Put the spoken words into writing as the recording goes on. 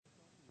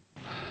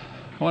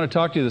I want to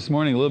talk to you this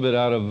morning a little bit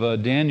out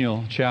of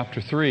Daniel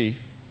chapter 3.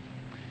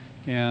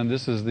 And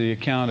this is the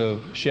account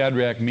of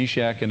Shadrach,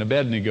 Meshach, and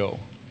Abednego.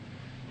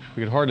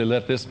 We could hardly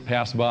let this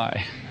pass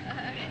by.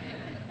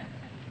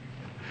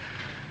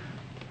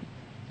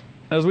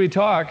 As we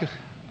talk,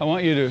 I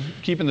want you to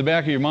keep in the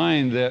back of your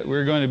mind that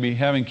we're going to be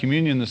having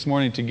communion this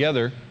morning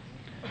together.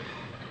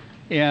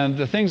 And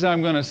the things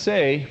I'm going to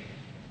say,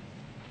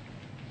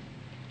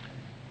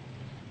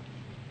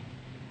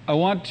 I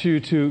want you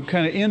to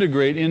kind of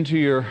integrate into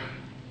your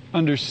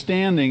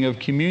understanding of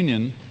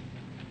communion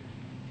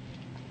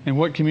and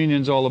what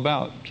communion is all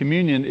about.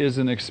 Communion is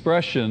an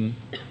expression,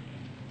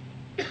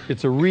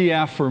 it's a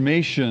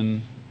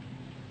reaffirmation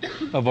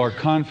of our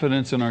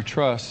confidence and our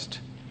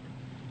trust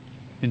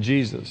in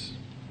Jesus,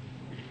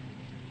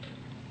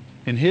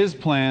 in His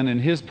plan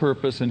and His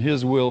purpose and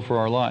His will for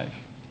our life.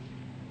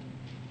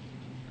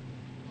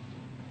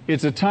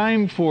 It's a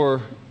time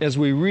for, as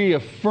we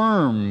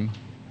reaffirm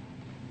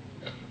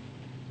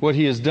what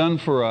He has done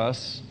for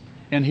us,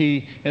 and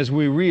as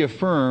we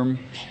reaffirm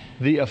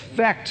the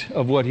effect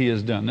of what He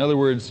has done. In other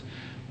words,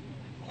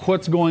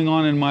 what's going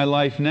on in my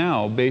life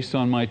now based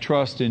on my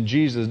trust in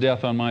Jesus'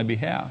 death on my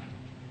behalf.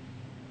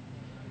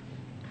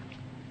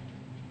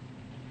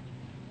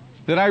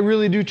 That I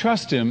really do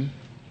trust Him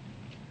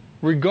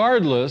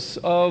regardless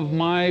of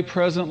my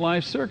present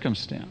life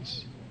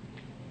circumstance.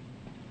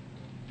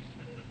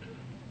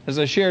 As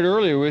I shared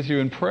earlier with you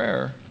in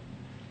prayer,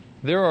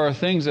 there are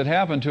things that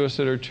happen to us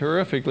that are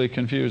terrifically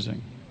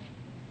confusing.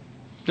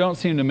 Don't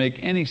seem to make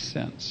any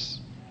sense.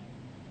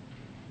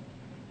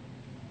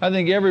 I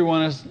think every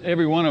one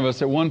of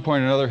us at one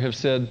point or another have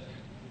said,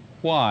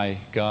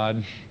 "Why,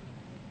 God?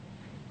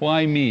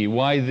 Why me?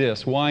 Why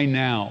this? Why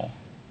now?"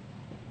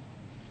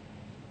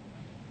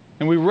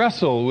 And we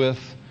wrestle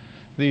with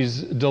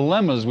these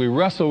dilemmas. We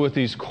wrestle with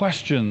these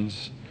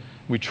questions.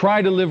 We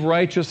try to live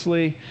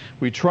righteously.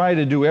 We try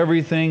to do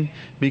everything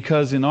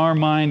because in our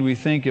mind we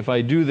think if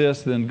I do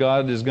this, then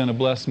God is going to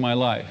bless my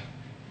life.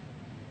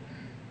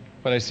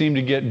 But I seem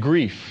to get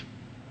grief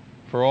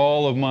for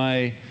all of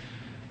my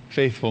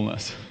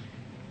faithfulness.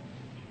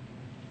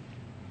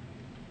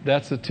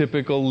 That's a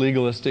typical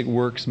legalistic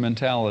works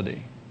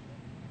mentality.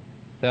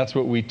 That's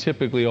what we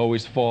typically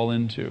always fall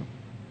into.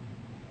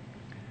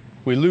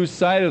 We lose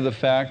sight of the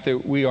fact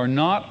that we are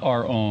not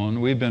our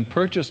own. We've been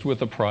purchased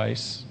with a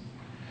price.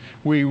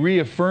 We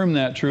reaffirm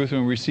that truth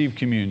when we receive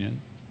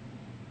communion.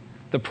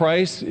 The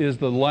price is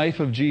the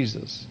life of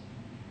Jesus.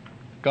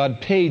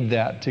 God paid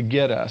that to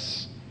get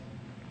us,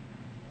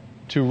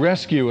 to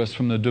rescue us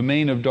from the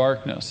domain of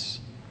darkness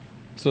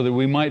so that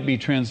we might be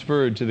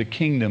transferred to the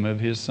kingdom of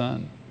His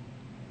Son.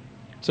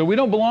 So we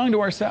don't belong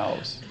to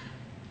ourselves.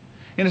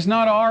 And it's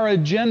not our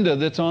agenda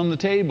that's on the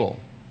table.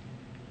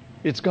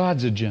 It's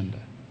God's agenda.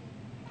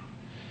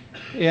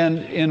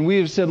 And we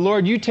have said,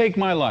 "Lord, you take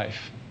my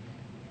life.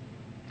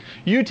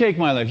 You take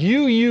my life.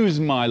 You use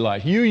my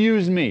life. You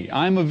use me.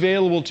 I'm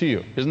available to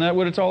you." Isn't that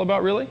what it's all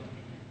about, really?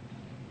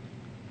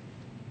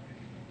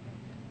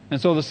 And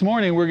so this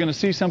morning we're going to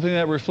see something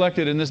that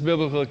reflected in this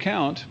biblical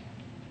account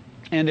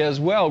and as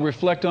well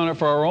reflect on it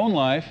for our own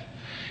life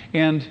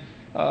and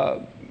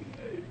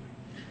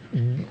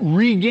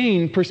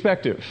regain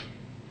perspective.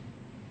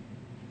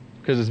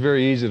 Because it's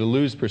very easy to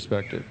lose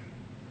perspective.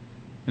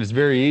 And it's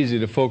very easy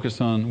to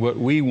focus on what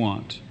we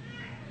want,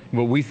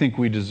 what we think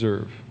we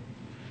deserve,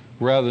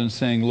 rather than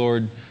saying,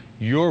 "Lord,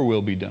 your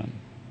will be done,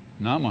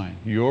 not mine,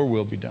 your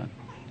will be done."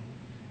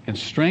 And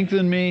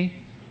strengthen me,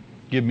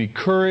 give me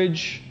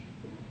courage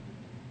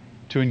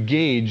to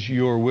engage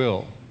your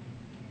will.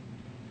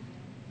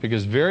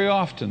 Because very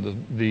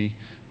often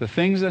the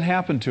things that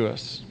happen to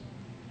us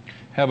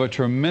have a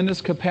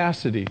tremendous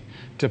capacity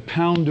to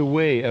pound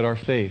away at our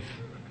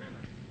faith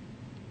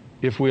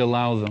if we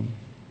allow them,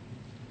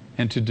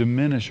 and to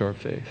diminish our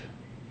faith.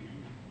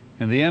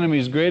 And the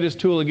enemy's greatest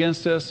tool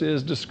against us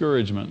is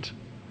discouragement.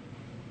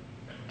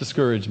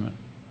 Discouragement.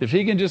 If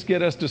he can just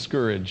get us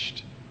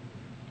discouraged,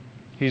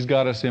 he's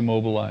got us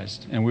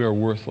immobilized, and we are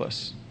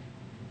worthless.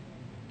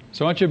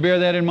 So I want you to bear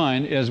that in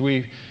mind as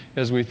we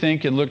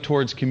think and look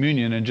towards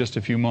communion in just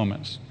a few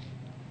moments.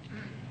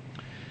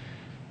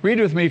 Read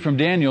with me from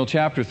Daniel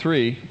chapter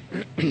 3.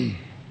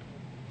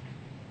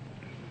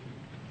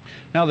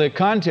 Now the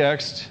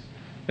context,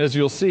 as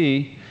you'll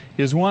see,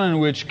 is one in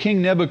which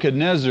King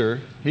Nebuchadnezzar,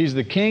 he's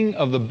the king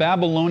of the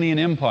Babylonian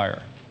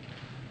Empire.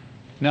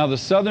 Now the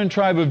southern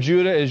tribe of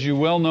Judah, as you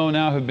well know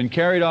now, have been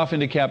carried off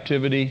into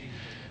captivity.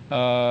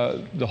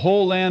 The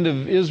whole land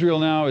of Israel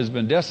now has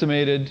been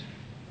decimated.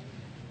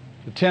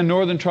 The 10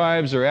 northern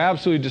tribes are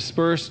absolutely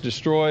dispersed,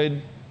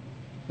 destroyed.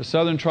 The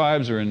southern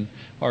tribes are in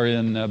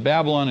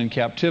Babylon in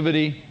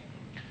captivity.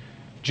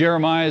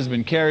 Jeremiah has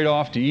been carried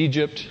off to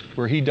Egypt,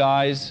 where he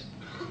dies.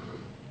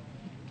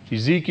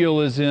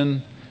 Ezekiel is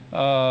in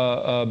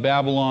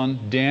Babylon.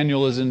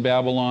 Daniel is in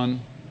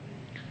Babylon.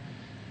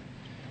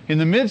 In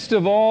the midst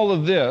of all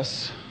of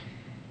this,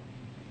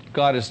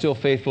 God is still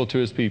faithful to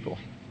His people.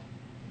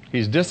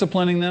 He's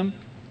disciplining them.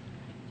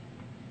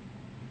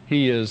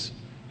 He is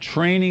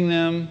training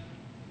them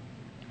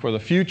for the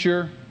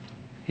future.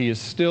 He is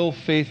still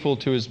faithful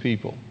to his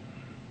people.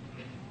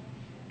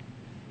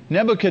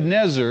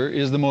 Nebuchadnezzar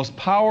is the most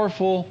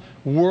powerful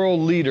world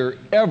leader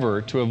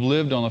ever to have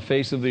lived on the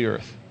face of the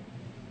earth.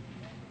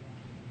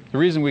 The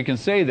reason we can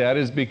say that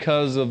is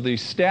because of the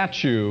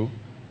statue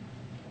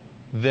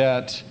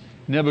that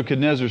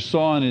Nebuchadnezzar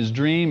saw in his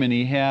dream, and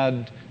he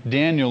had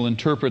Daniel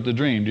interpret the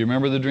dream. Do you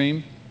remember the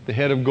dream? The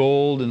head of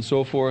gold and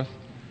so forth.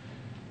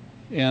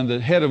 And the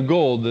head of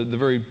gold, the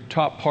very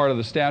top part of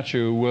the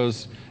statue,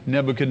 was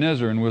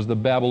Nebuchadnezzar and was the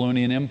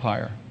Babylonian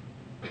Empire.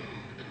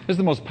 It's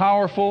the most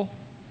powerful,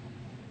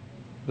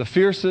 the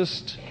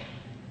fiercest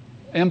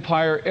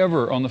empire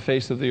ever on the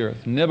face of the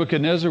earth.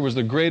 Nebuchadnezzar was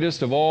the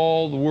greatest of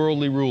all the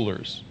worldly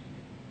rulers.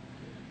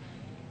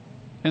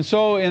 And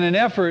so in an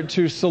effort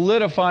to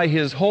solidify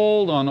his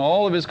hold on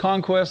all of his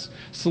conquests,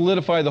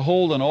 solidify the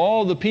hold on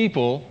all the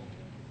people,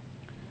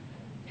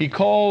 he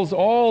calls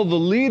all the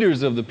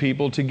leaders of the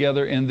people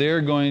together, and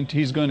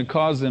he's going to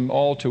cause them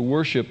all to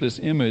worship this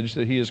image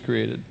that he has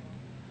created.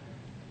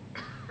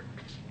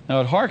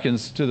 Now it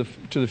harkens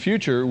to the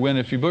future when,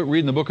 if you read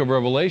in the book of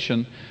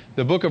Revelation,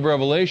 the book of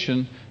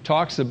Revelation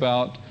talks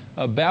about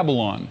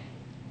Babylon,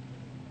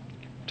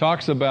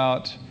 talks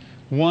about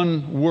a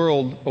one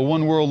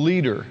world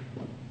leader,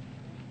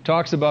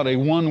 talks about a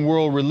one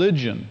world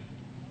religion.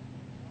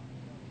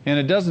 And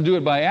it doesn't do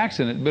it by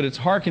accident, but it's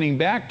hearkening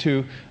back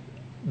to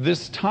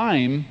this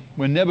time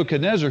when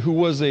Nebuchadnezzar, who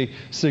was a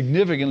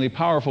significantly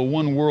powerful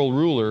one world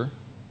ruler,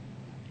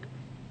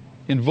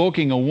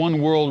 invoking a one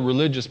world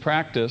religious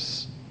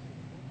practice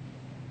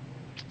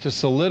to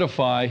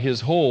solidify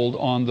his hold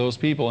on those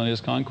people and his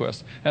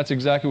conquest. That's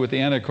exactly what the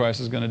Antichrist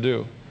is going to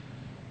do.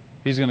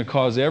 He's going to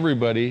cause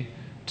everybody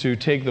to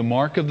take the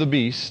mark of the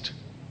beast,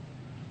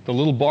 the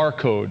little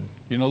barcode.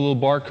 You know,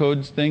 little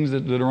barcodes, things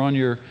that are on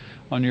your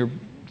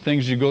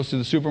things you go to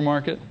the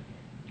supermarket?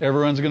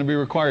 Everyone's going to be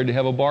required to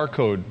have a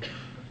barcode.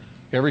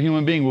 Every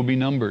human being will be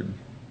numbered.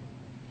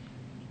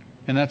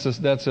 And that's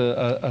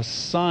a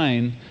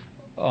sign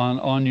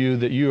on you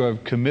that you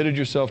have committed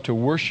yourself to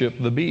worship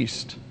the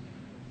beast.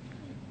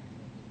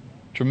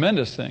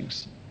 Tremendous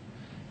things.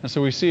 And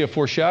so we see a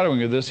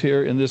foreshadowing of this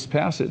here in this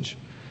passage.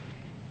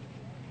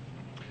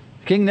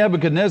 King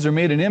Nebuchadnezzar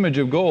made an image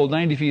of gold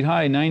 90 feet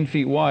high, 9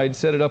 feet wide,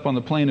 set it up on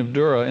the plain of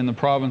Dura in the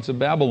province of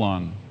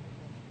Babylon.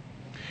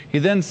 He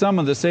then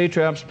summoned the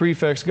satraps,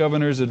 prefects,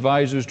 governors,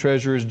 advisors,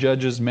 treasurers,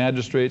 judges,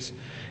 magistrates,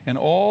 and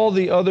all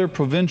the other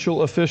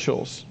provincial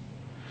officials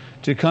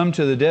to come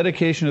to the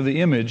dedication of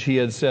the image he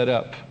had set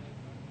up.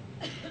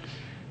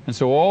 And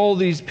so all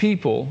these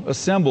people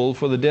assembled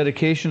for the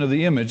dedication of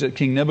the image that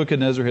King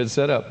Nebuchadnezzar had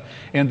set up.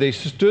 And they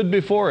stood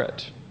before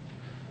it.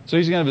 So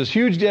he's going to have this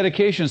huge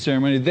dedication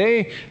ceremony.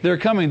 They're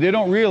coming. They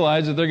don't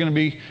realize that they're going to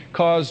be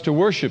caused to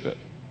worship it.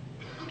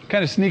 It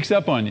kind of sneaks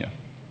up on you.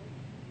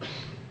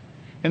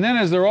 And then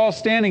as they're all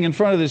standing in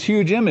front of this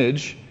huge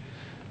image,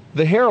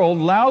 the herald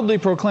loudly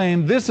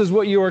proclaimed, "This is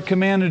what you are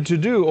commanded to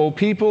do, O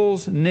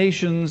peoples,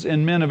 nations,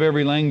 and men of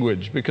every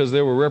language," because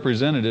there were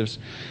representatives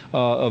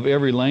of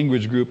every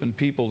language group and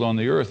people on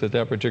the earth at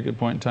that particular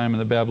point in time in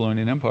the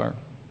Babylonian Empire.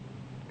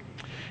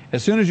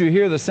 "As soon as you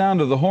hear the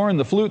sound of the horn,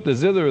 the flute, the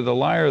zither, the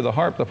lyre, the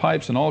harp, the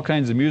pipes, and all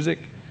kinds of music,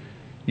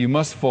 you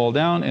must fall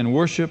down and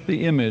worship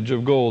the image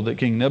of gold that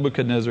King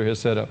Nebuchadnezzar has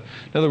set up."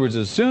 In other words,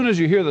 as soon as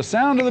you hear the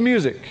sound of the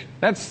music,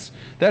 that's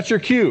your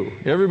cue.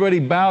 Everybody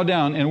bow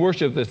down and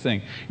worship this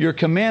thing. You're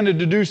commanded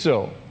to do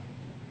so.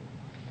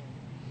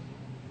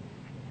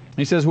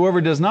 He says, whoever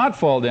does not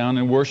fall down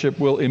and worship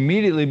will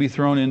immediately be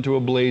thrown into a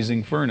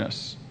blazing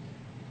furnace.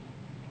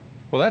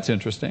 Well, that's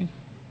interesting.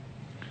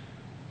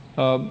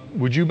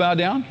 Would you bow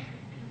down?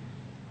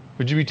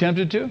 Would you be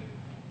tempted to?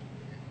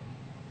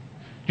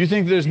 Do you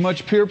think there's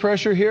much peer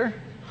pressure here?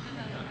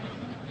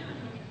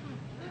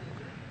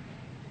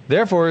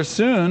 Therefore, as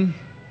soon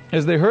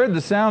as they heard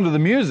the sound of the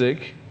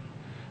music,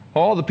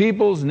 all the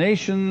peoples,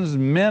 nations,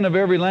 men of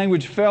every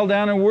language fell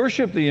down and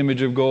worshiped the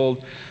image of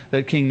gold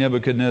that King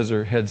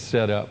Nebuchadnezzar had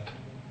set up.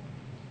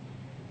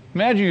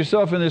 Imagine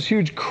yourself in this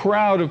huge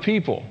crowd of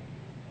people,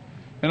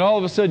 and all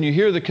of a sudden you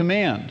hear the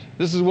command.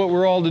 This is what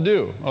we're all to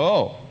do.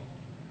 Oh,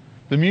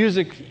 the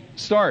music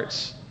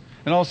starts,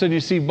 and all of a sudden you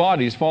see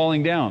bodies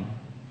falling down.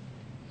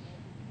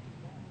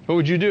 What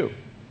would you do?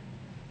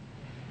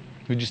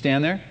 Would you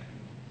stand there?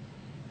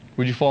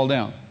 Would you fall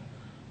down?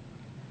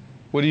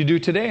 What do you do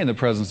today in the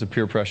presence of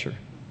peer pressure?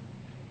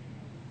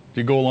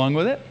 Do you go along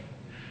with it,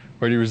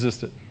 or do you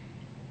resist it?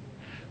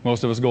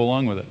 Most of us go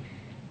along with it.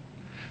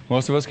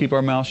 Most of us keep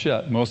our mouth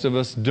shut. Most of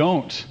us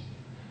don't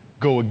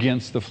go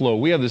against the flow.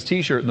 We have this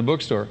T-shirt in the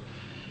bookstore.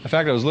 In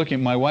fact,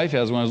 my wife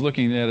has one. I was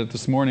looking at it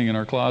this morning in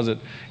our closet,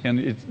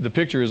 and the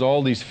picture is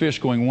all these fish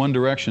going one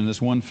direction,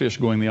 this one fish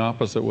going the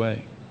opposite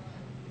way.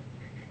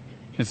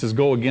 It says,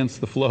 go against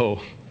the flow.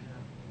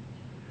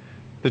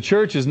 The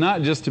church is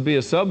not just to be a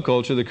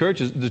subculture.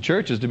 The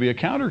church is to be a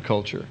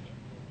counterculture.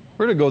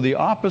 We're to go the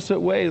opposite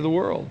way of the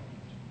world.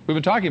 We've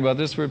been talking about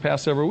this for the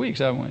past several weeks,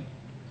 haven't we?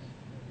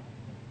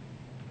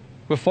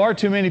 But far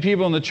too many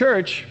people in the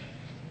church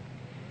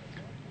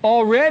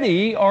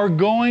already are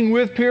going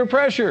with peer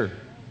pressure.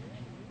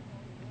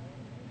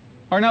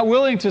 are not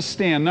willing to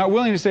stand, not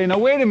willing to say, no,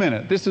 wait a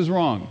minute, this is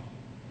wrong.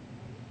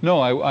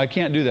 No, I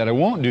can't do that. I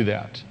won't do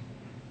that.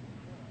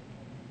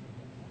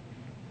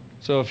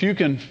 So if you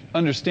can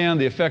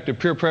understand the effect of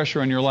peer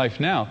pressure on your life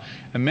now,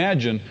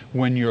 imagine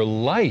when your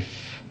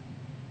life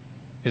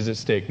is at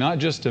stake, not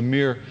just a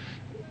mere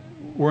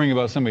worrying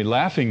about somebody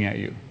laughing at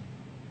you,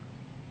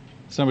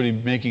 somebody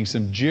making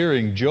some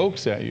jeering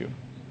jokes at you.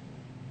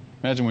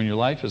 Imagine when your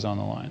life is on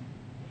the line.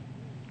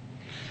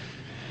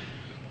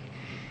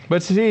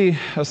 But see,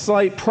 a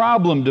slight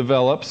problem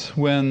develops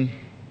when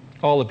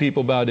all the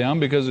people bow down,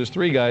 because there's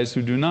three guys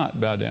who do not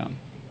bow down.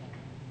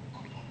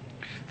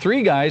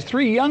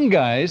 Three young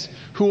guys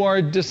who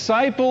are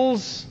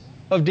disciples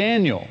of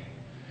Daniel.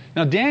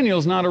 Now,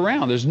 Daniel's not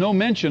around. There's no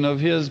mention of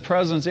his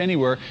presence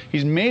anywhere.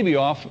 He's maybe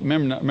off.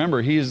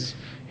 Remember, he's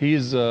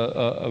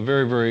a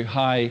very, very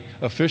high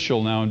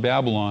official now in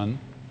Babylon.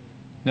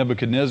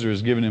 Nebuchadnezzar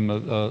has given him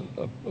a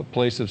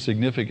place of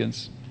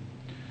significance.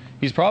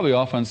 He's probably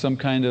off on some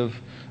kind of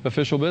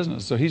official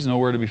business, so he's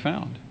nowhere to be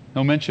found.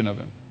 No mention of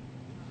him.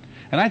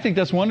 And I think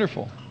that's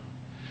wonderful.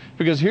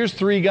 Because here's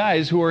three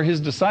guys who are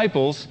his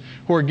disciples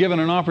who are given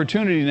an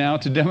opportunity now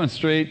to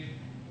demonstrate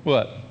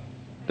what?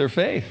 Their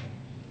faith.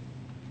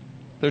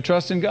 Their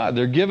trust in God.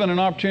 They're given an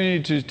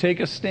opportunity to take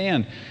a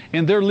stand.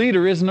 And their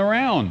leader isn't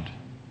around.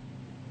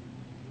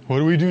 What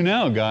do we do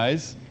now,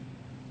 guys?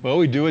 Well,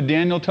 we do what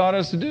Daniel taught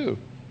us to do.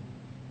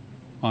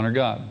 Honor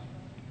God.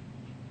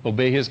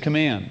 Obey His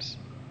commands.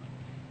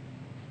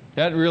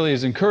 That really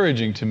is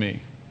encouraging to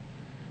me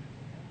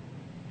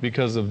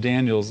because of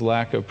Daniel's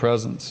lack of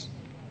presence.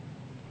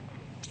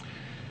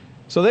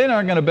 So they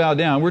aren't going to bow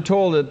down. We're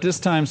told that this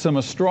time some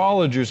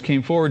astrologers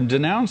came forward and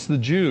denounced the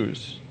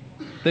Jews.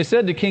 They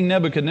said to King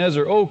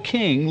Nebuchadnezzar, "O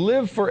king,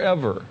 live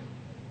forever.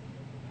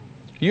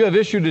 You have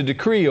issued a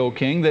decree, O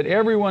king, that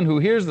everyone who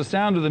hears the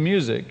sound of the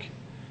music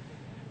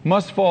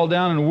must fall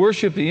down and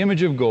worship the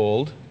image of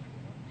gold,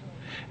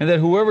 and that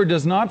whoever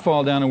does not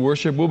fall down and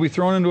worship will be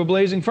thrown into a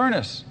blazing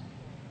furnace."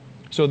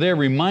 So they're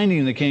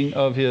reminding the king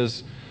of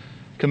his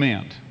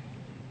command.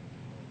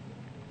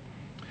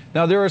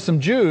 Now there are some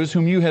Jews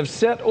whom you have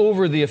set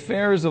over the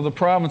affairs of the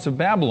province of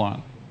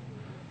Babylon,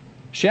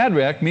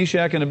 Shadrach,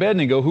 Meshach, and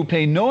Abednego, who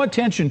pay no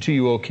attention to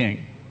you, O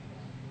king.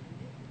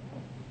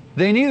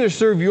 They neither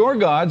serve your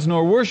gods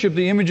nor worship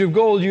the image of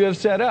gold you have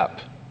set up.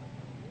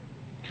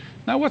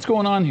 Now what's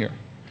going on here?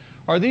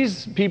 Are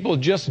these people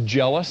just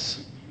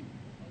jealous?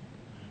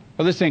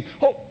 Are they saying,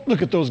 oh,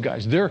 look at those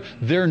guys,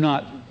 they're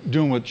not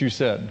doing what you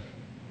said?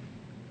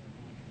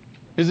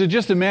 Is it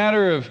just a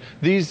matter of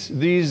these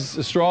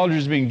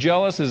astrologers being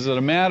jealous? Is it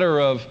a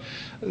matter of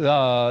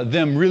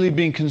them really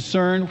being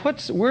concerned?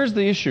 Where's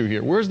the issue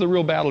here? Where's the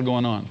real battle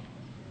going on?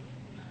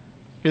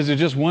 Is it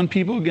just one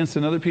people against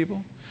another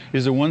people?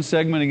 Is it one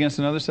segment against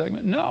another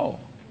segment? No.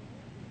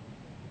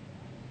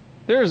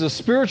 There is a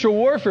spiritual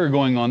warfare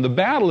going on. The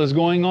battle is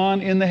going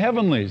on in the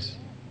heavenlies.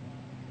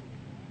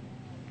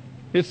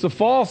 It's the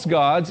false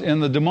gods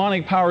and the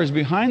demonic powers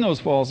behind those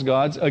false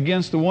gods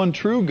against the one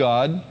true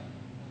God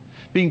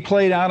being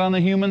played out on the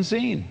human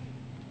scene.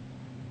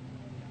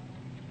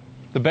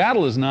 The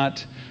battle is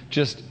not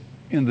just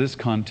in this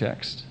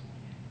context,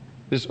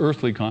 this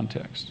earthly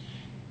context.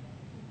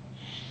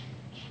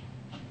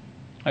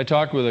 I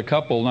talked with a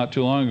couple not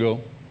too long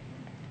ago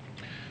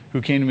who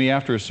came to me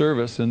after a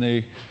service, and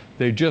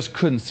they just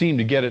couldn't seem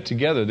to get it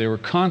together. They were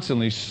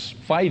constantly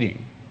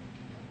fighting,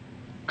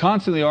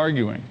 constantly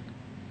arguing,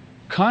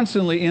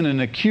 constantly in an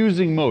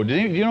accusing mode. Do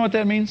you know what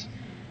that means?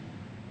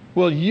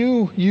 Well,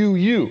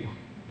 you.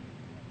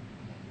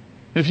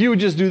 If you would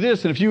just do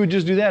this, and if you would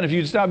just do that, if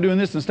you'd stop doing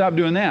this and stop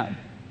doing that,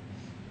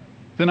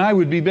 then I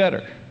would be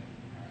better.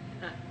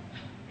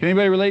 Can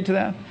anybody relate to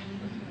that?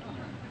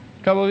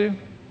 A couple of you?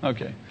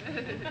 Okay.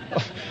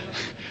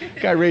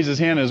 Guy raised his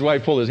hand and his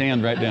wife pulled his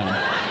hand right down.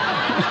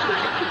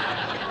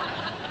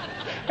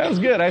 That was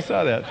good. I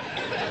saw that.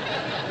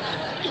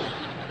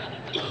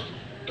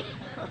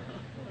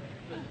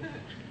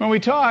 When we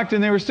talked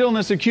and they were still in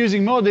this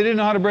accusing mode, they didn't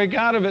know how to break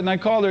out of it, and I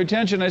called their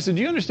attention. I said,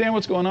 do you understand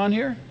what's going on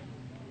here?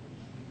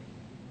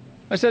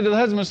 I said to the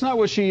husband, it's not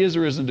what she is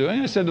or isn't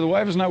doing. I said to the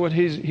wife, it's not what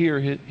he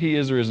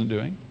is or isn't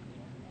doing.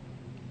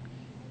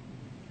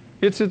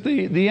 It's that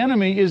the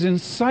enemy is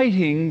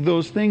inciting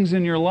those things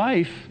in your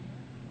life,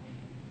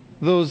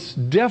 those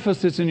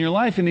deficits in your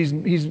life, and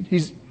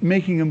he's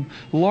making them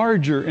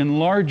larger and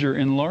larger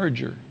and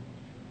larger.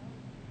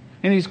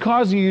 And he's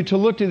causing you to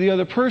look to the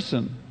other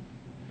person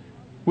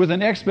with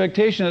an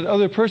expectation that the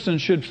other person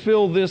should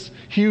fill this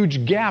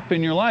huge gap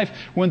in your life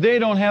when they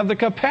don't have the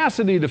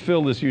capacity to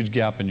fill this huge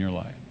gap in your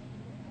life.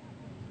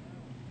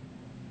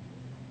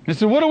 I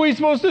said, what are we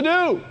supposed to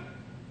do?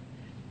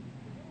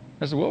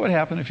 I said, what would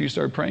happen if you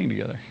started praying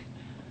together?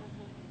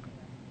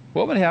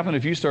 What would happen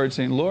if you started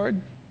saying, Lord,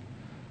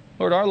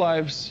 our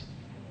lives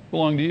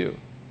belong to you.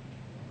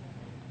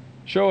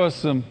 Show us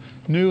some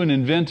new and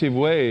inventive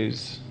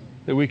ways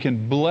that we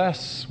can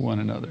bless one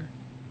another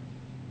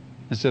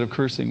instead of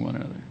cursing one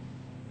another.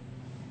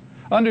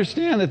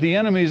 Understand that the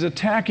enemy is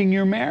attacking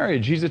your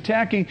marriage.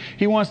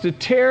 He wants to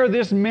tear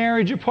this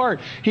marriage apart.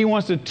 He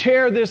wants to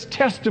tear this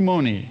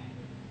testimony.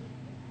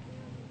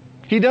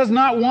 He does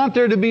not want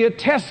there to be a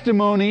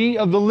testimony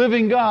of the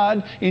living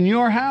God in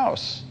your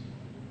house.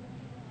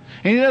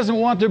 And He doesn't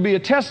want there to be a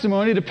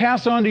testimony to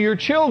pass on to your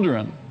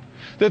children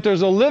that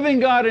there's a living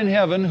God in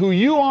heaven who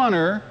you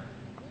honor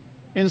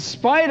in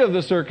spite of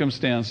the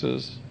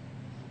circumstances,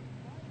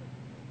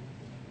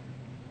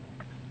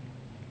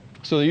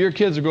 so that your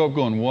kids will grow up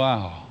going,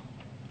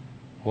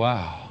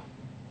 wow,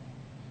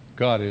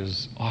 God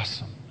is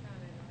awesome.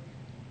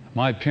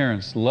 My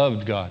parents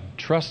loved God,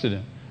 trusted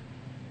Him.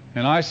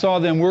 And I saw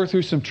them work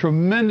through some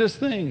tremendous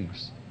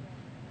things.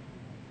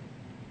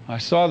 I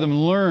saw them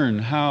learn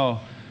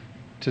how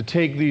to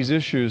take these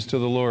issues to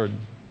the Lord.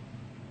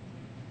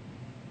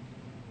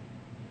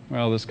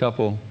 Well, this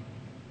couple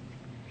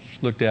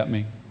looked at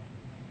me,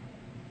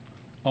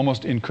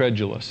 almost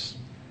incredulous.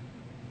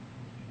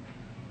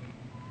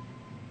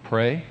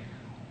 Pray?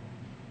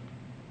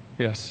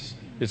 Yes,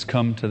 it's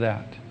come to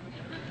that.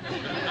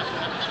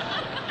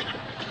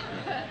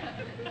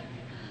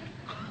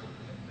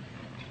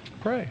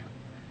 Pray.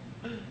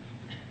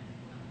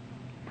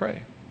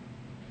 Pray.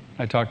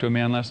 I talked to a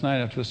man last night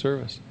after the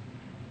service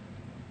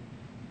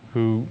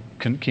who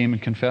came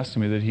and confessed to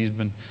me that he's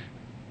been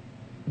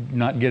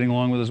not getting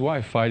along with his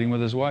wife, fighting with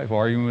his wife,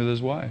 arguing with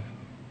his wife.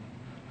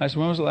 I said,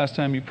 when was the last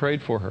time you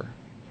prayed for her?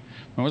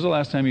 When was the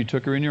last time you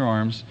took her in your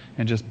arms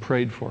and just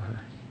prayed for her?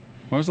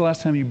 When was the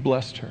last time you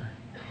blessed her?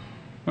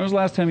 When was the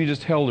last time you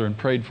just held her and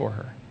prayed for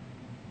her?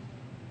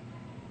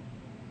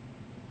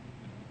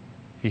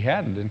 He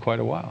hadn't in quite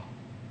a while.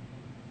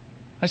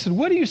 I said,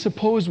 what do you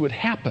suppose would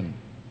happen?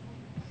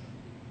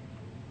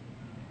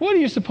 What do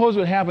you suppose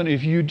would happen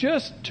if you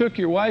just took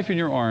your wife in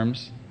your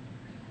arms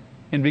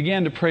and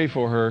began to pray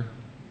for her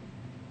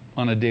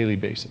on a daily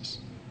basis?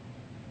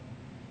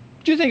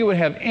 Do you think it would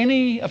have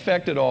any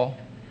effect at all?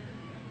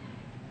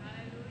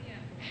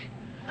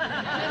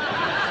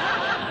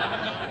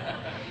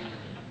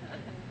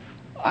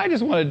 I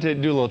just wanted to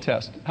do a little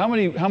test. How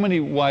many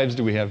wives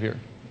do we have here?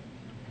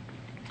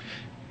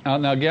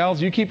 Now,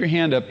 gals, you keep your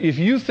hand up. If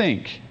you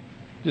think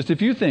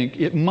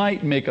it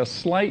might make a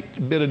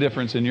slight bit of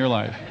difference in your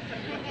life,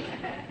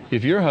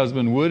 if your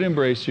husband would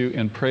embrace you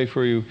and pray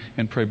for you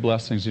and pray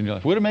blessings in your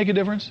life, would it make a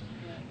difference?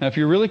 Now, if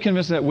you're really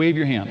convinced of that, wave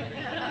your hand.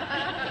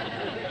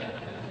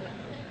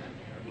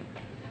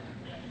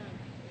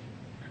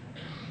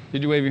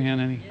 Did you wave your hand,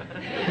 Annie?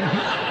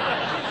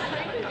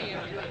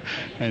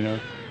 I know.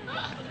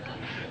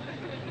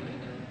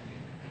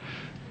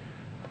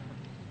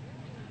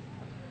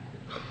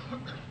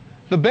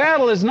 The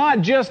battle is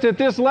not just at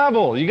this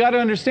level. You got to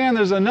understand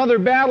there's another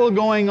battle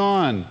going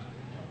on.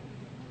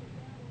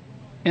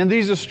 And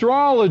these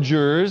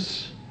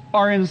astrologers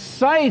are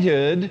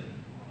incited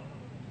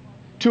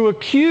to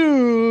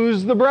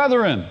accuse the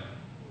brethren.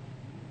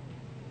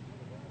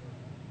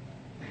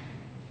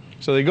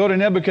 So they go to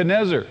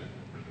Nebuchadnezzar.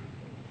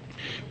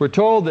 We're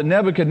told that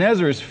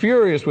Nebuchadnezzar is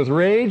furious with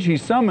rage. He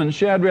summons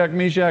Shadrach,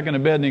 Meshach, and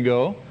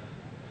Abednego.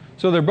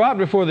 So they're brought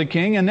before the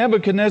king, and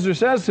Nebuchadnezzar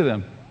says to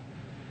them,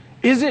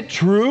 is it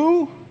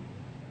true?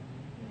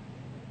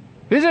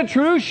 Is it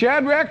true,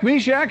 Shadrach,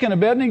 Meshach, and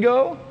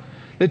Abednego,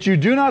 that you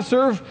do not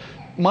serve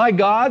my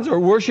gods or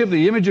worship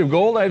the image of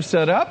gold I've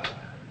set up?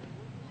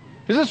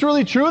 Is this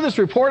really true, this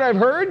report I've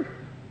heard?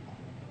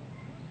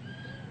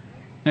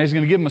 Now he's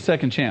going to give them a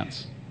second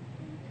chance.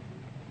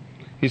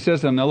 He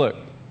says to them, now look,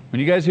 when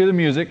you guys hear the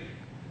music,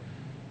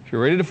 if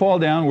you're ready to fall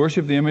down,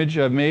 worship the image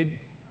I've made,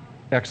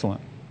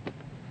 excellent.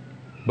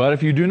 But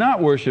if you do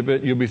not worship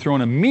it, you'll be thrown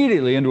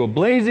immediately into a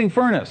blazing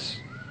furnace.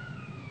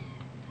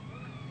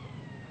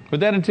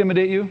 Would that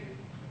intimidate you?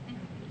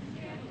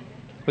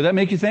 Would that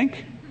make you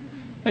think?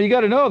 Now you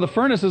got to know the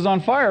furnace is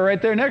on fire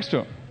right there next to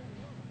him.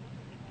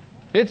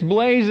 It's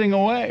blazing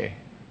away.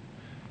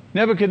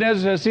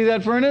 Nebuchadnezzar says, see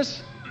that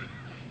furnace?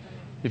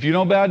 If you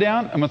don't bow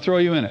down, I'm going to throw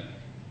you in it.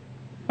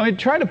 I mean,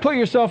 try to put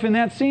yourself in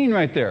that scene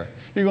right there.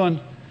 You're going,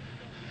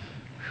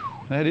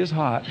 that is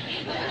hot.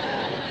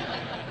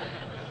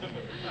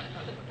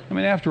 I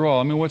mean, after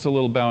all, what's a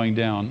little bowing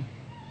down?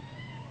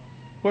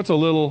 What's a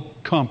little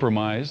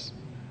compromise?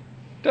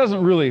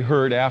 Doesn't really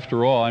hurt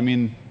after all.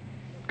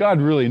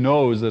 God really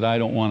knows that I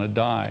don't want to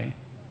die.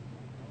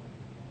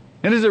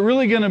 And is it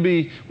really going to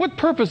be, what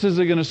purpose is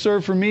it going to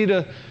serve for me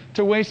to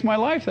waste my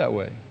life that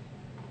way?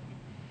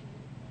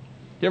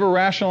 You ever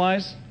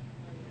rationalize?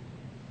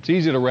 It's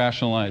easy to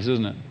rationalize,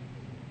 isn't it?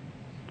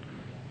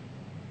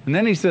 And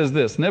then he says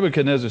this,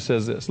 Nebuchadnezzar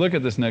says this. Look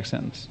at this next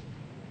sentence.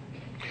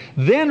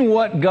 Then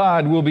what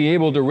God will be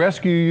able to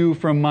rescue you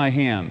from my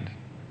hand?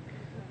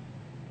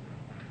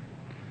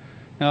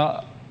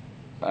 Now,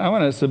 I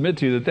want to submit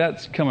to you that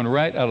that's coming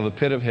right out of the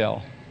pit of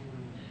hell.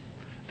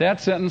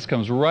 That sentence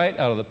comes right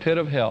out of the pit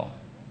of hell.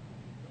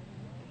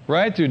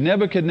 Right through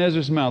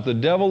Nebuchadnezzar's mouth, the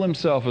devil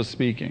himself is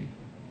speaking.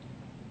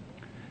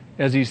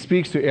 As he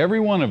speaks to every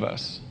one of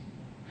us,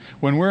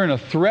 when we're in a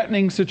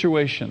threatening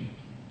situation,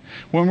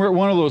 when we're at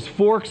one of those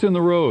forks in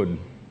the road,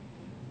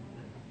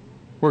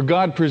 where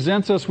God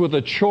presents us with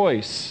a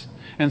choice.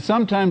 And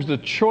sometimes the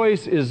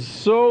choice is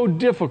so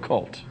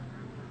difficult.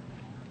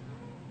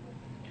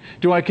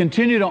 Do I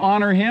continue to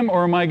honor Him,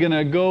 or am I going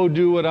to go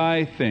do what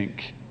I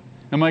think?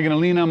 Am I going to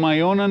lean on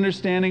my own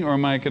understanding, or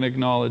am I going to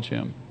acknowledge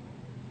Him?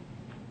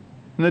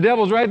 And the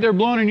devil's right there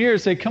blowing in your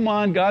ears, say, come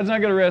on, God's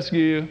not going to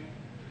rescue you.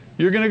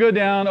 You're going to go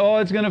down. Oh,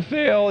 it's going to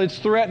fail. It's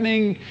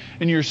threatening.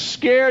 And you're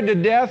scared to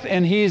death,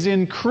 and He's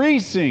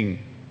increasing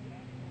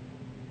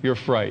your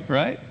fright,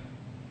 right?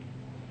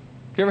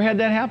 You ever had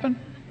that happen?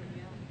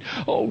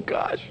 Oh,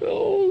 gosh.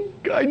 Oh,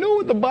 I know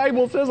what the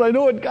Bible says. I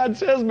know what God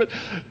says, but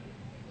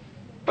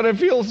I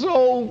feel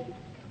so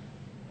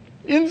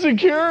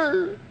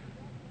insecure.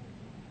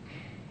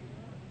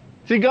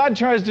 See, God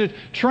tries to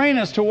train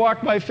us to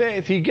walk by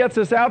faith. He gets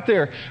us out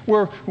there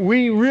where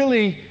we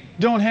really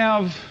don't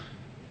have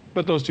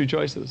but those two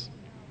choices.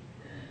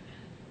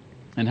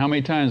 And how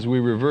many times we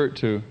revert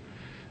to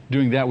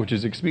doing that which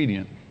is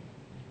expedient,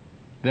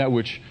 that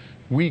which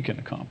we can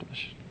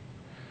accomplish,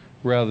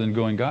 rather than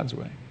going God's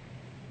way,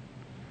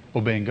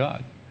 obeying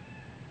God.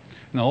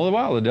 And all the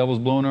while, the devil's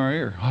blowing our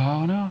ear.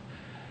 Oh, no.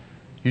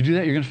 You do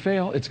that, you're going to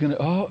fail. It's going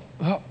to,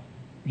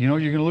 you know,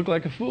 you're going to look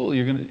like a fool.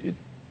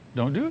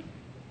 Don't do it,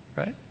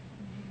 right?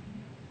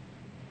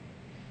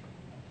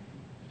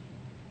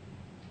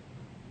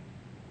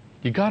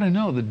 You got to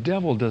know the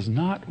devil does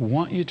not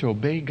want you to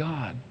obey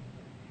God.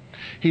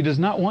 He does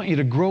not want you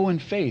to grow in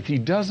faith. He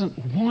doesn't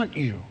want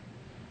you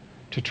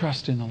to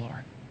trust in the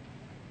Lord.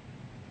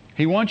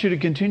 He wants you to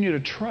continue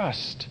to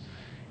trust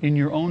in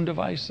your own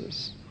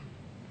devices.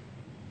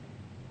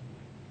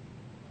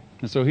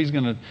 And so he's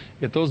going to,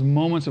 at those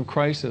moments of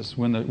crisis,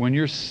 when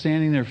you're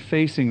standing there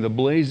facing the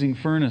blazing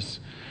furnace,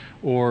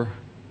 or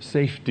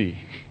safety,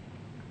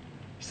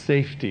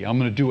 I'm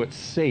going to do it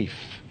safe.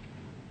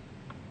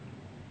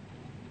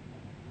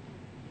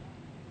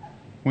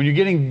 When you're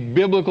getting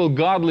biblical,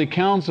 godly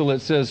counsel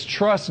that says,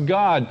 trust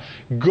God,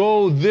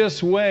 go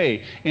this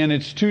way, and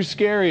it's too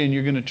scary and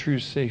you're going to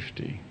choose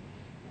safety.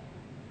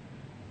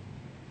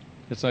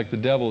 It's like the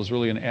devil is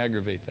really going to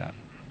aggravate that.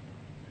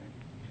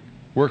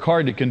 Work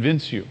hard to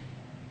convince you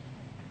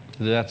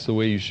that that's the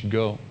way you should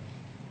go.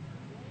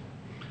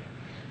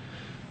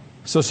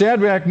 So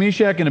Shadrach,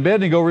 Meshach, and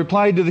Abednego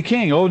replied to the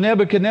king, O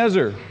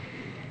Nebuchadnezzar.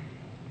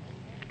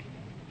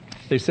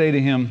 They say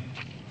to him,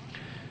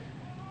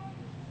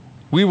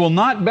 we will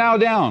not bow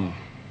down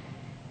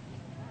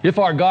if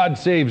our God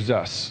saves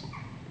us.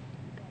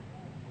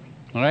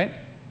 All right? Is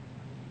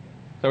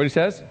that what he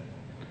says?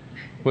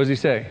 What does he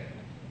say?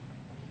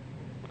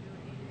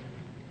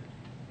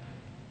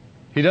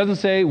 He doesn't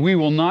say, we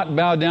will not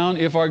bow down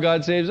if our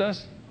God saves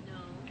us?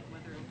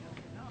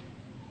 No.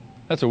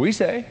 That's what we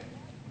say.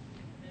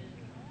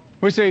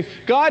 We say,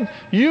 God,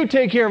 you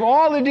take care of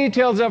all the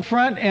details up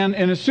front, and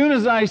as soon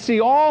as I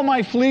see all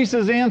my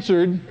fleeces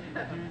answered,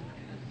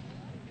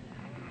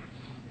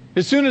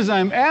 as soon as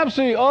I'm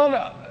absolutely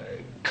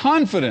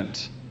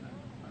confident,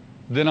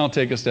 then I'll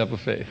take a step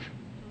of faith.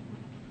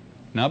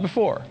 Not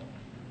before.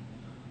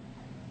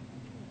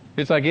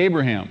 It's like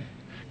Abraham.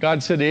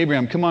 God said to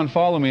Abraham, come on,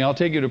 follow me. I'll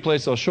take you to a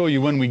place I'll show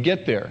you when we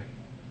get there.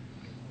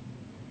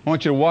 I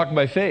want you to walk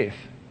by faith.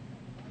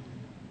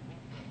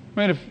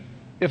 I mean,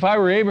 if I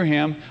were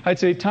Abraham, I'd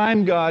say,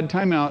 time, God,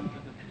 time out.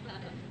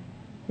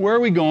 Where are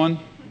we going?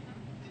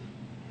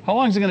 How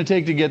long is it going to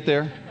take to get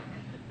there?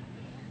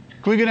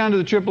 Can we go down to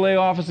the AAA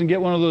office and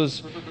get one of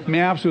those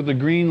maps with the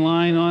green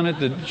line on it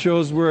that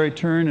shows where I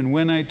turn and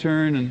when I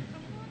turn? And you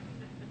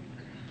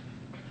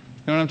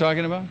know what I'm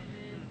talking about?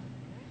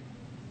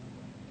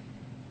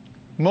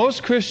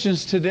 Most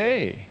Christians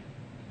today,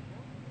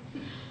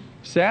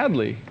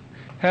 sadly,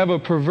 have a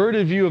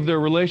perverted view of their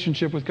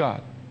relationship with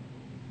God.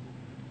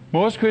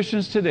 Most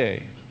Christians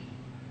today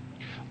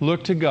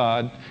look to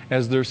God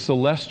as their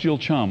celestial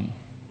chum,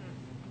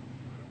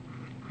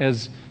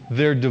 as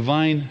their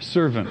divine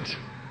servant.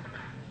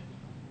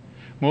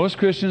 Most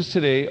Christians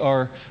today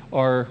are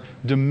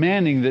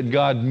demanding that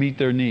God meet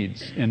their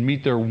needs and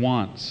meet their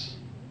wants,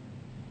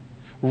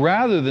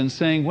 rather than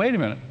saying, wait a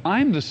minute,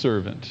 I'm the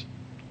servant.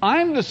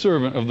 I'm the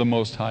servant of the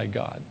Most High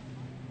God.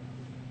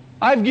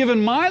 I've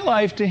given my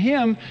life to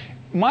Him.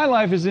 My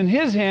life is in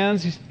His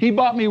hands. He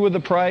bought me with a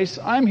price.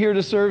 I'm here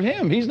to serve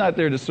Him. He's not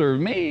there to serve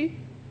me.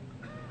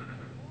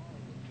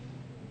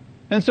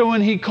 And so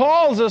when He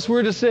calls us,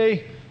 we're to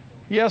say,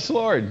 yes,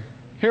 Lord,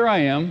 here I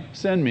am.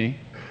 Send me.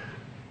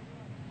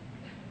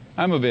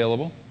 I'm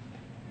available.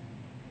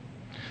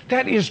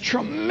 That is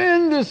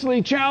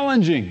tremendously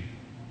challenging.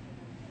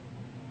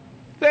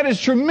 That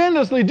is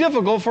tremendously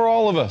difficult for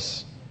all of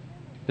us.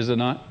 Is it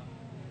not?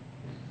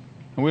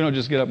 And we don't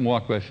just get up and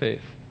walk by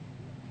faith.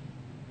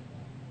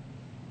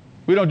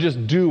 We don't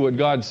just do what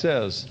God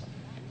says,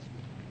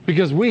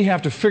 because we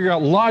have to figure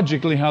out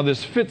logically how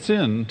this fits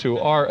into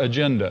our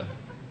agenda.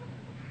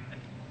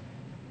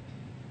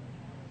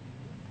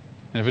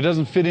 And if it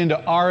doesn't fit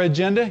into our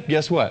agenda,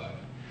 guess what?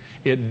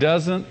 It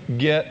doesn't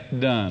get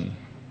done.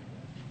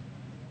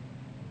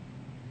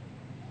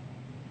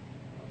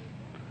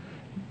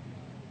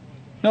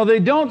 No, they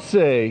don't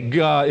say,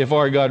 God, if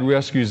our God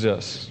rescues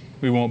us.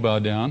 we won't bow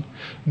down.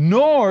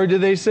 Nor do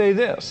they say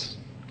this: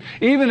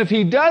 even if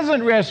He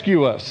doesn't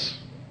rescue us,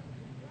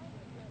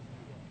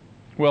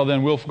 well,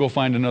 then we'll go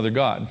find another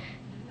God.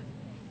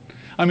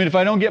 I mean, if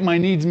I don't get my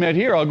needs met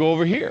here, I'll go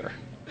over here.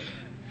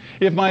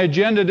 If my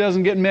agenda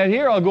doesn't get met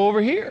here, I'll go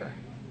over here.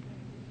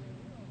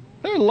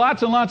 There are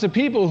lots and lots of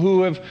people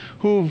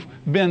who've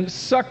been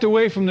sucked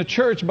away from the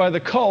church by the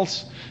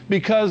cults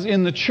because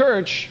in the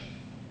church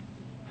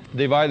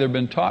they've either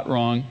been taught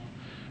wrong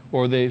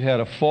or they've had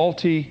a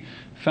faulty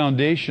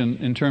foundation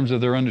in terms of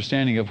their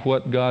understanding of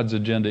what God's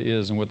agenda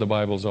is and what the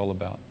Bible is all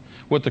about,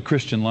 what the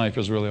Christian life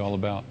is really all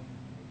about.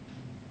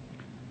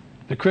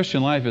 The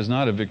Christian life is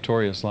not a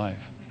victorious life.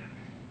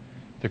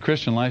 The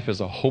Christian life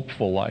is a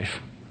hopeful life.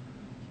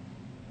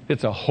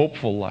 It's a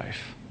hopeful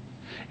life.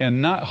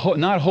 And not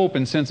hope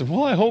in the sense of,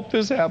 well, I hope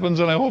this happens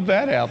and I hope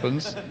that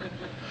happens.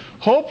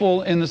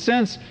 Hopeful in the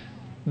sense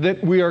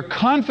that we are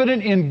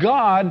confident in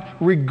God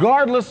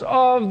regardless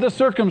of the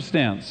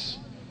circumstance.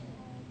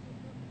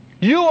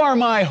 You are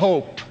my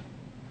hope.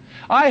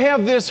 I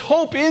have this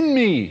hope in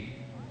me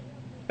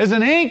as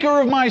an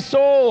anchor of my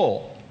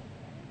soul.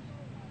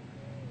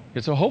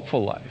 It's a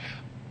hopeful life.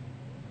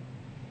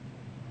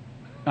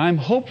 I'm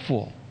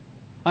hopeful.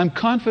 I'm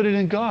confident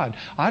in God.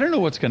 I don't know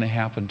what's going to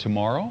happen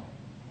tomorrow.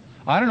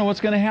 I don't know what's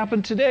going to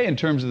happen today in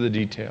terms of the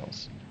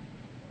details.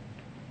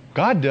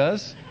 God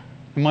does.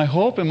 And my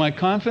hope and my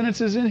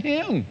confidence is in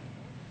Him.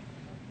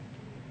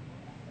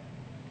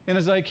 And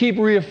as I keep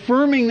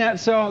reaffirming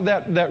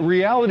that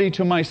reality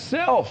to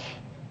myself,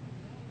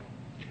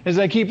 as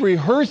I keep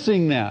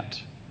rehearsing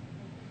that,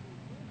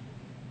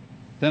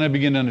 then I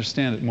begin to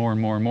understand it more and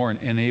more and more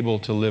and able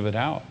to live it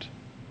out.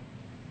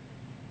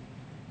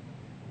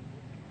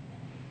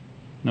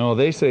 No,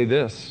 they say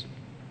this.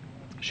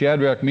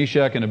 Shadrach,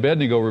 Meshach, and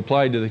Abednego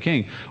replied to the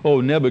king,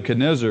 "O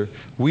Nebuchadnezzar,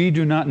 we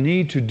do not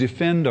need to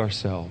defend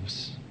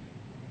ourselves."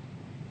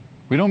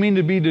 We don't mean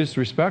to be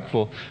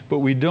disrespectful, but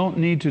we don't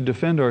need to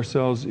defend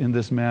ourselves in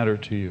this matter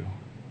to you.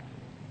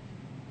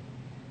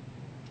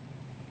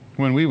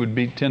 When we would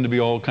tend to be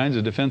all kinds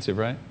of defensive,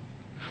 right?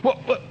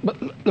 Well, but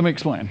let me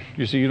explain.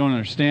 You see, you don't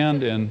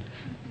understand, and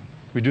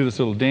we do this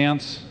little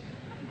dance.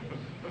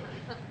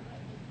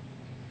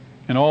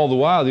 And all the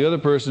while, the other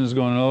person is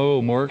going,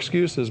 oh, more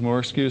excuses, more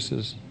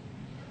excuses.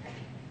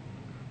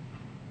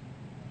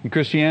 And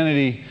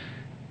Christianity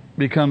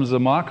becomes a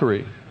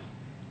mockery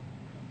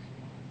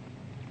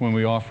when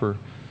we offer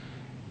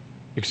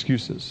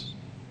excuses,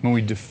 when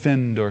we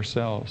defend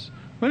ourselves.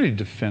 We don't need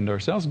to defend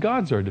ourselves.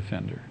 God's our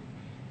defender.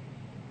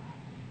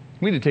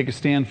 We need to take a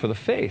stand for the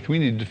faith. We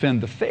need to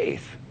defend the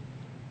faith.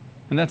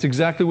 And that's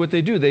exactly what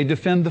they do. They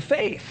defend the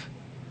faith.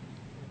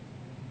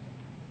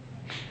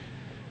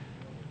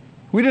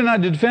 We do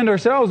not defend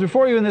ourselves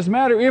before you in this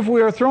matter. If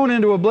we are thrown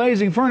into a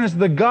blazing furnace,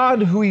 the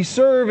God who we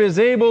serve is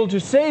able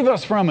to save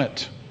us from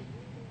it.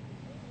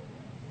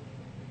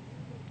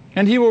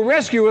 And He will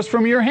rescue us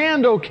from your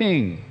hand, O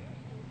King.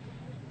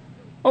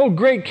 O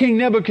great King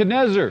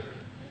Nebuchadnezzar,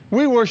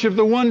 we worship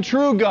the one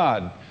true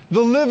God,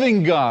 the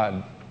living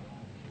God,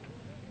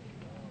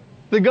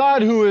 the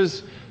God who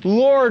is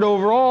Lord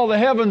over all the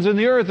heavens and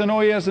the earth, and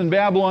oh yes, in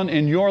Babylon,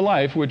 in your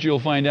life, which you'll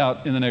find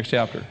out in the next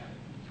chapter.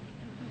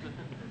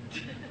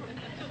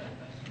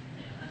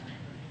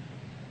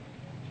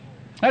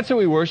 That's who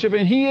we worship,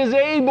 and He is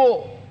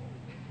able.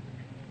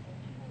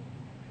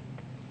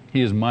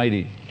 He is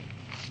mighty.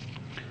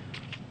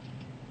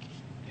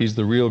 He's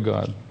the real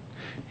God.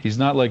 He's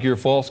not like your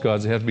false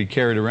gods that have to be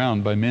carried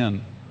around by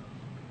men.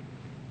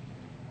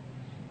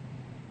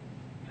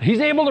 He's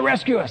able to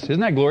rescue us. Isn't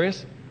that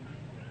glorious?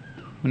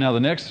 Now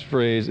the next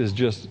phrase is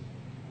just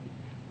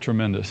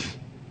tremendous.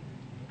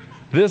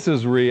 This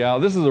is real.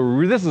 This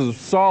is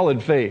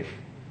solid faith.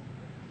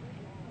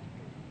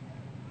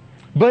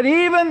 But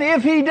even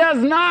if He does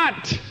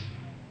not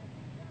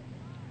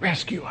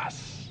rescue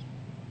us.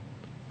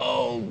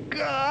 Oh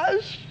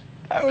gosh,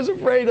 I was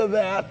afraid of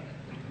that.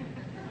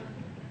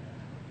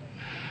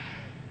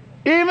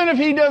 Even if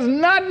He does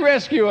not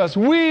rescue us,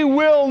 we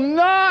will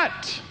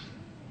not,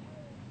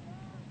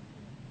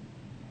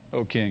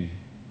 O King,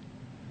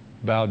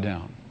 bow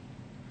down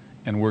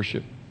and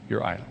worship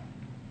your idol.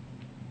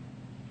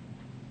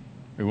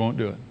 We won't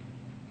do it.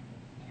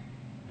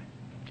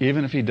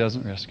 Even if He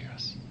doesn't rescue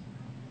us.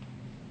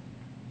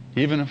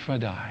 Even if I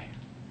die.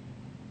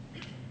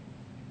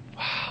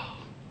 Wow.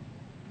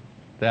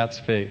 That's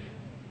faith.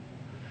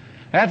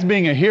 That's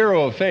being a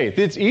hero of faith.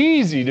 It's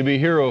easy to be a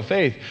hero of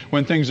faith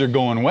when things are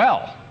going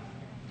well.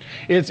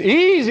 It's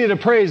easy to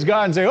praise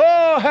God and say,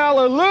 oh,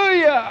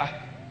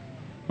 hallelujah,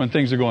 when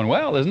things are going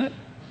well, isn't it?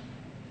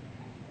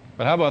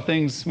 But how about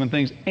things when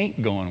things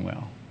ain't going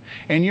well?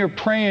 And you're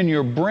praying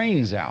your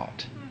brains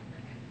out.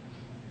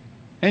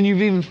 And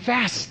you've even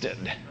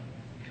fasted.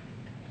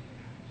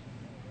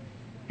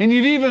 And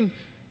you've even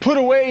put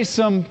away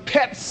some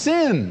pet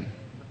sin.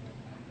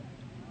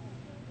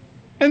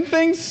 And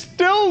things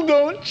still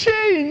don't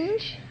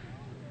change.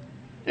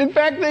 In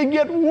fact, they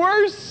get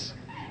worse.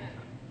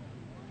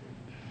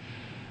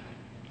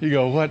 You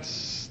go,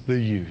 what's the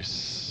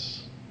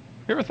use?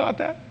 You ever thought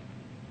that?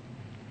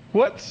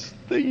 What's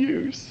the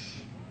use?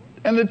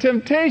 And the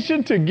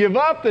temptation to give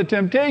up, the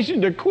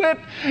temptation to quit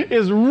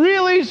is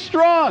really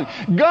strong.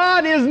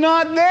 God is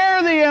not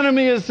there, the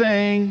enemy is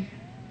saying.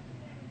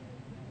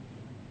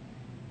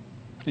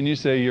 And you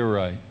say, you're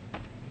right.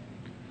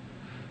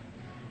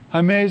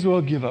 I may as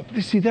well give up.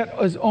 You see,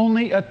 that is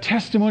only a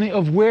testimony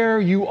of where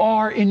you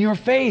are in your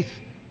faith.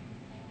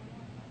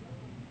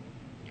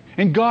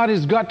 And God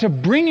has got to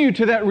bring you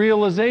to that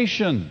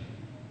realization.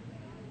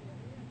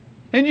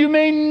 And you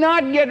may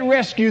not get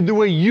rescued the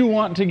way you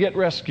want to get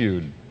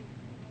rescued.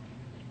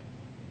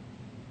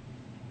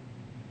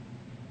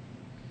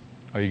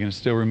 Are you going to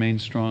still remain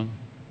strong?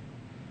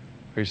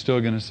 Are you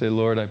still going to say,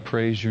 Lord, I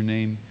praise your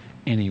name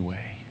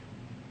anyway?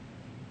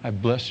 I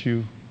bless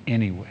you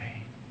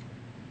anyway.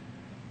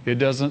 It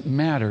doesn't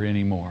matter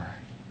anymore.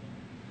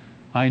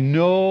 I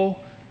know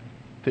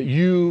that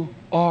you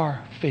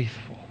are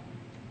faithful.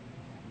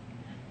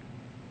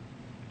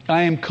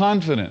 I am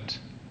confident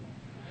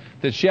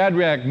that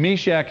Shadrach,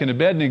 Meshach, and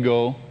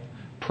Abednego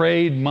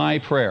prayed my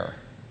prayer.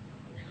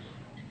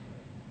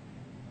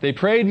 They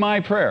prayed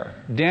my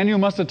prayer. Daniel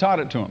must have taught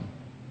it to them.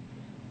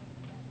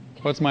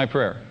 What's my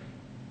prayer?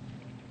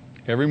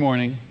 Every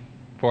morning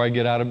before I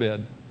get out of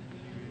bed.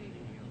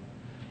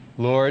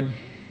 Lord,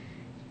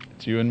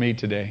 it's you and me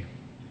today.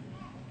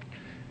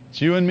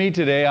 It's you and me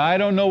today. I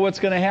don't know what's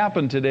going to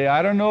happen today.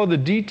 I don't know the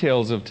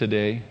details of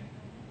today.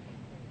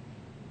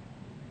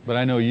 But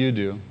I know you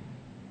do.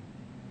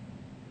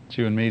 It's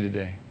you and me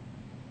today.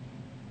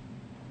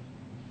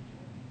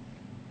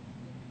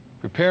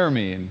 Prepare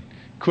me and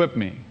equip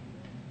me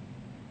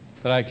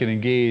that I can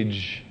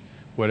engage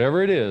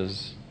whatever it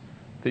is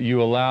that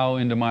you allow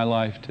into my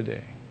life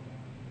today.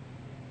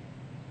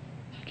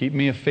 Keep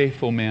me a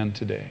faithful man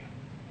today.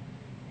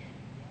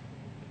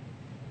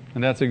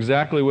 And that's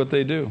exactly what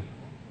they do.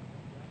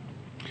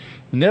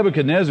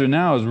 Nebuchadnezzar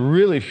now is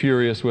really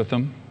furious with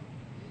them.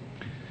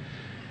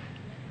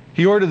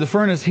 He ordered the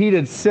furnace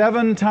heated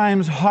 7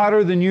 times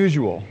hotter than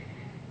usual.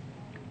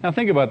 Now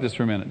think about this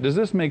for a minute. Does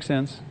this make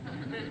sense?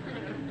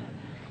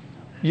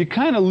 You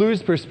kind of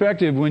lose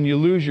perspective when you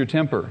lose your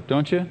temper,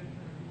 don't you?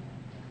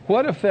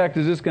 What effect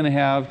is this going to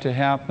have to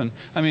happen?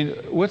 I mean,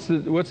 what's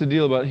the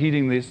deal about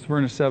heating this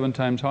furnace 7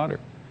 times hotter?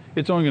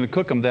 It's only going to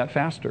cook them that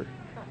faster.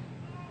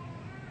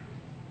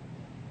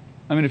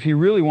 I mean, if he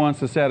really wants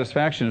the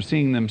satisfaction of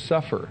seeing them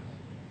suffer,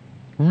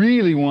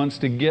 really wants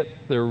to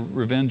get their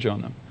revenge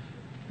on them,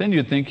 then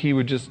you'd think he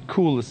would just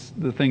cool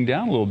the thing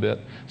down a little bit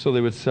so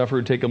they would suffer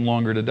and take them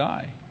longer to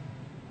die.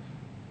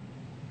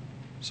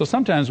 So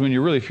sometimes when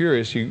you're really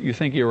furious, you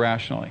think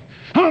irrationally.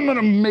 I'm going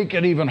to make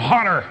it even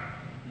hotter.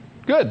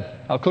 Good.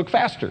 I'll cook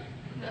faster.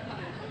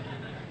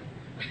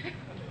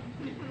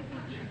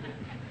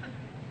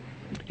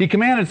 He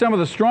commanded some of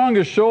the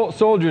strongest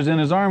soldiers in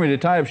his army to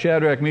tie up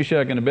Shadrach,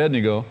 Meshach, and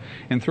Abednego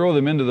and throw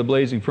them into the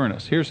blazing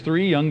furnace. Here's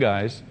 3 young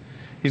guys.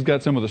 He's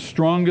got some of the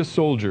strongest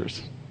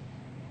soldiers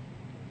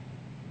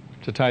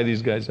to tie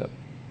these guys up.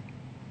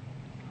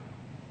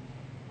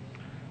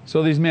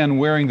 So these men,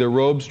 wearing their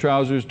robes,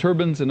 trousers,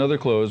 turbans, and other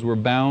clothes, were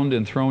bound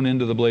and thrown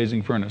into the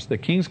blazing furnace. The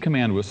king's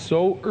command was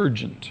so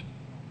urgent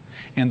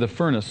and the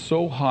furnace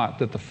so hot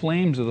that the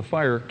flames of the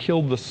fire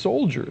killed the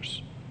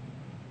soldiers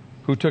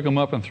who took them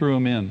up and threw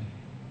them in.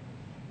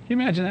 Can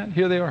you imagine that?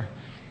 Here they are.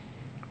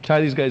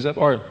 Tie these guys up.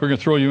 All right, we're going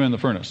to throw you in the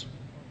furnace.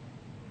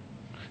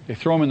 They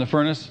throw them in the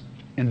furnace,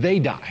 and they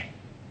die.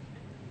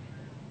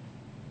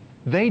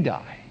 They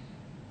die.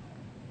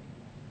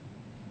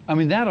 I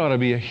mean, that ought to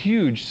be a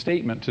huge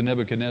statement to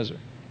Nebuchadnezzar.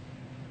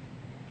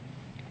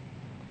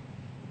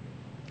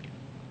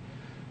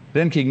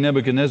 Then King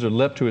Nebuchadnezzar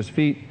leapt to his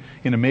feet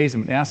in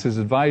amazement and asked his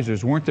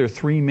advisors, weren't there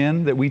 3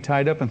 men that we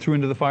tied up and threw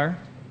into the fire?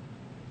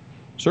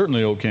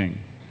 Certainly, O king.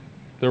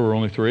 There were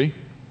only 3.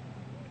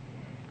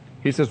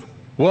 He says,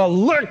 well,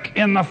 look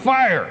in the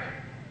fire.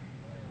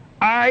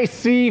 I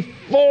see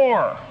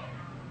 4.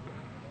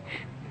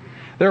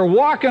 They're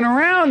walking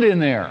around in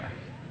there.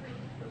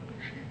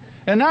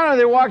 And not only are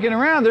they walking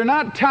around, they're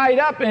not tied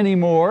up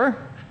anymore.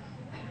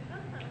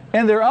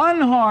 And they're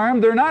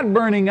unharmed. They're not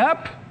burning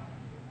up.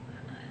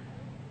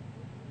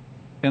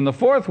 And the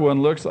 4th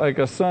one looks like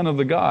a son of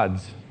the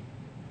gods.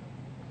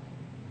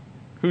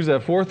 Who's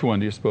that 4th one,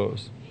 do you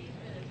suppose?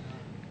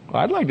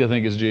 Well, I'd like to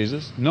think it's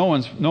Jesus. No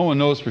one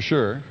knows for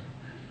sure.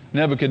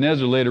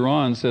 Nebuchadnezzar later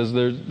on says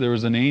there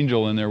was an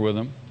angel in there with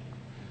him.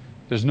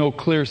 There's no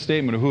clear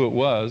statement of who it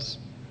was.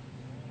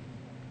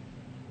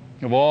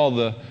 Of all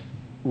the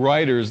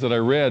writers that I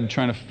read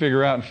trying to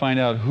figure out and find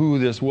out who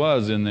this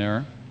was in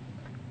there,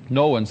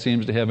 no one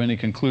seems to have any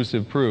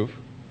conclusive proof.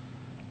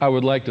 I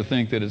would like to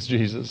think that it's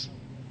Jesus.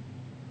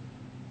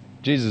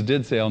 Jesus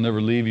did say, I'll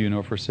never leave you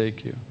nor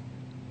forsake you.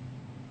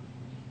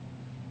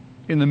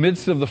 In the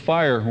midst of the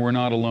fire, we're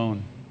not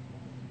alone.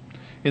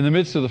 In the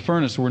midst of the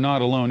furnace, we're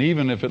not alone.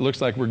 Even if it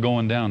looks like we're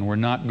going down, we're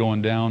not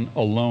going down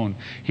alone.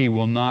 He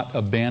will not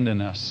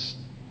abandon us.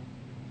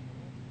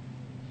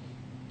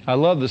 I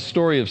love the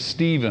story of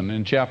Stephen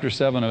in chapter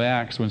 7 of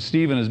Acts, when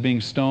Stephen is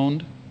being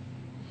stoned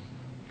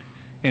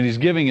and he's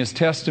giving his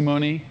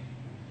testimony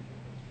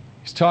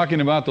He's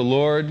talking about the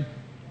Lord,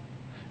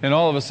 and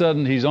all of a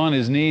sudden he's on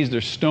his knees,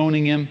 they're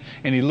stoning him,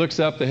 and he looks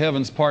up, the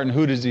heavens part, and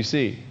who does he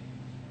see?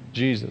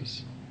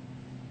 Jesus.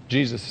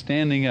 Jesus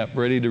standing up,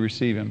 ready to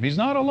receive him. He's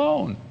not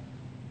alone.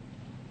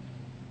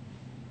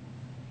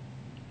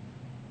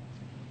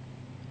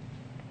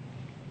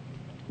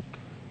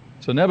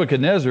 So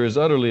Nebuchadnezzar is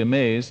utterly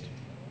amazed.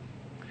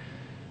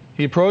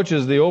 He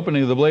approaches the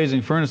opening of the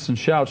blazing furnace and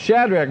shouts,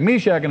 Shadrach,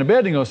 Meshach, and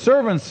Abednego,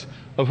 servants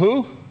of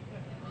who?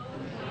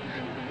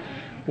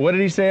 What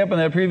did he say up in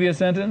that previous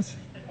sentence?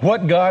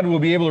 What God will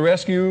be able to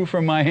rescue you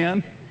from my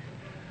hand?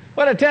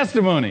 What a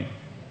testimony.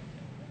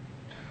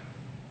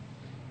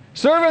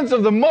 Servants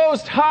of the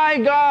Most High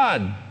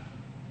God,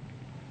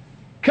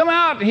 come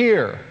out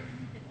here.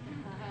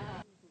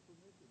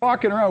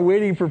 Walking around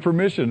waiting for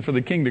permission for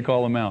the king to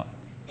call him out.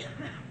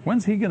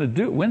 When's he going to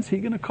do it? When's he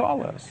going to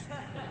call us?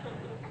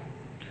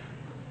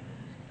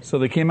 So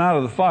they came out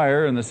of the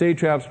fire, and the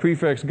satraps,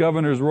 prefects,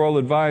 governors, royal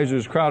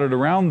advisors crowded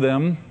around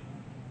them.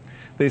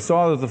 They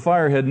saw that the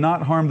fire had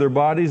not harmed their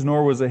bodies,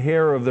 nor was a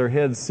hair of their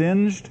head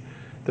singed.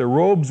 Their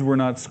robes were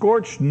not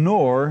scorched,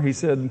 nor, he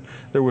said,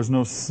 there was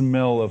no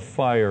smell of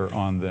fire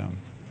on them.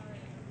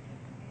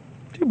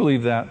 Do you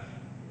believe that?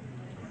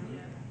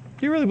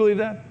 Do you really believe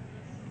that?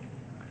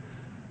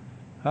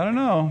 I don't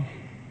know.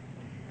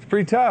 It's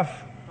pretty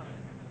tough.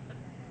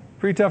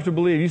 Pretty tough to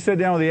believe. You sit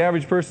down with the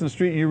average person in the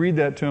street and you read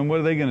that to them, what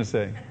are they going to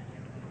say?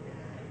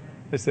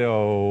 They say,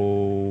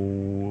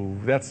 oh,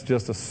 that's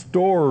just a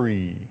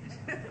story.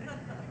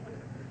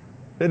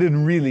 That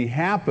didn't really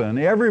happen.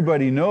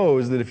 Everybody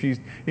knows that if you're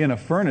in a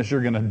furnace,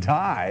 you're going to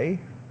die,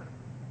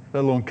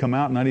 let alone come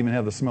out and not even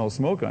have the smell of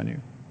smoke on you.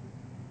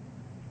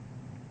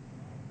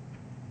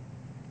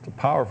 It's a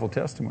powerful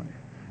testimony.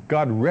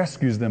 God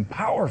rescues them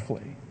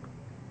powerfully.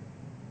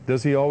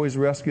 Does he always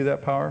rescue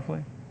that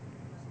powerfully?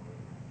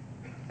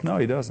 No,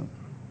 he doesn't.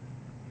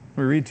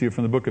 Let me read to you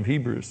from the book of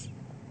Hebrews.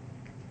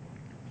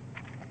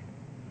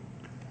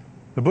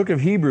 The book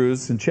of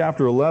Hebrews in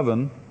chapter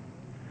 11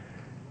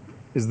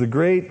 is the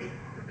great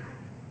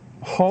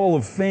hall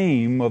of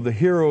fame of the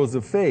heroes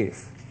of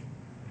faith.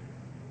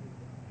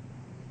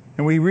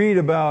 And we read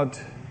about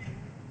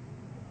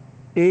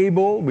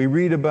Abel, we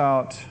read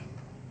about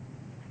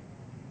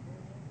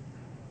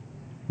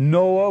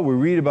Noah, we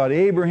read about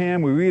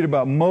Abraham, we read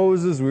about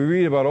Moses, we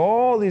read about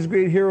all these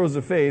great heroes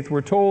of faith.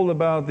 We're told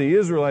about the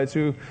Israelites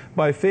who,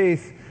 by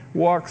faith,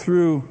 walked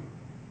through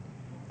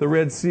the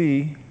Red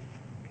Sea,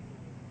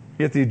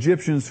 yet the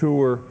Egyptians who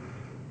were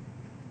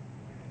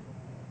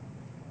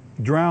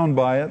drowned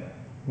by it.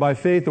 By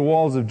faith, the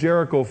walls of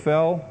Jericho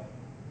fell.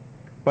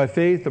 By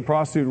faith, the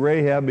prostitute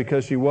Rahab,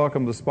 because she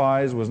welcomed the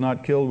spies, was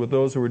not killed with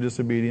those who were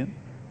disobedient.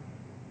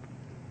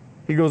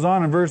 He goes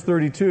on in verse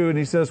 32 and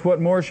he says,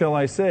 what more shall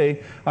I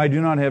say? I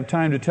do not have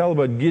time to tell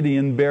about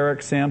Gideon,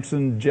 Barak,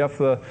 Samson,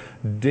 Jephthah,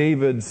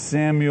 David,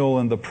 Samuel,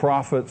 and the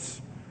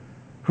prophets,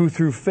 who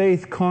through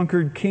faith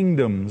conquered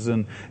kingdoms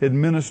and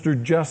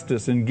administered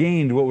justice and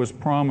gained what was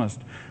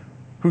promised,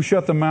 who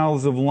shut the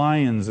mouths of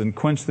lions and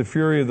quenched the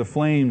fury of the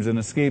flames and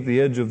escaped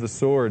the edge of the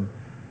sword,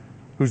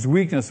 whose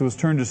weakness was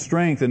turned to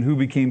strength and who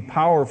became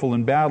powerful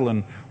in battle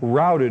and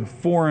routed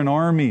foreign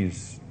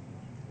armies.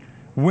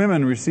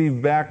 Women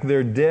received back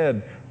their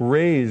dead,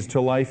 raised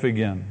to life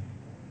again.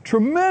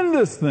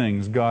 Tremendous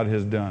things God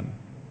has done.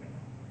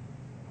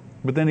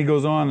 But then he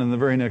goes on in the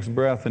very next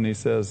breath and he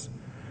says,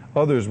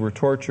 others were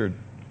tortured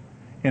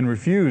and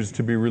refused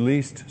to be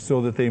released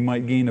so that they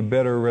might gain a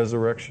better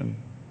resurrection.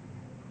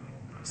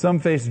 Some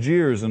faced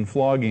jeers and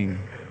flogging,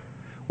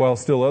 while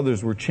still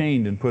others were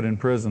chained and put in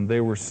prison.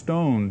 They were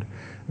stoned.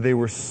 They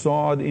were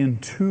sawed in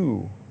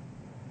two.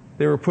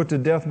 They were put to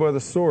death by the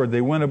sword.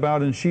 They went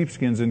about in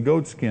sheepskins and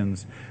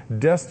goatskins,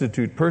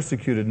 destitute,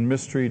 persecuted, and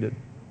mistreated.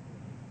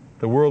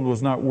 The world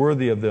was not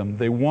worthy of them.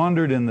 They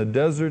wandered in the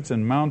deserts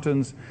and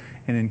mountains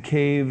and in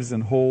caves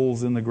and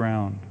holes in the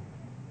ground.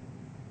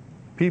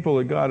 People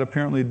that God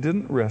apparently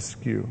didn't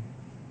rescue.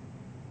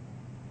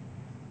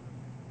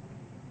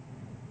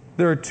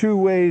 There are two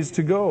ways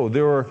to go.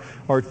 There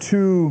are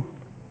two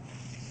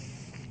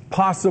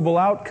possible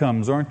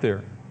outcomes, aren't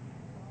there?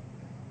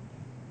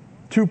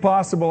 Two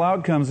possible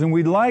outcomes, and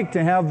we'd like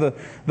to have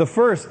the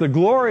first, the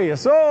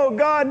glorious, oh,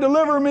 God,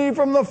 deliver me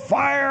from the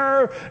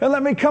fire and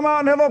let me come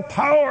out and have a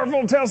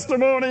powerful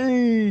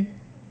testimony.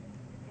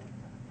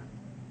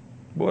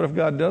 But what if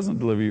God doesn't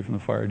deliver you from the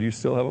fire? Do you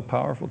still have a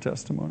powerful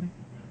testimony?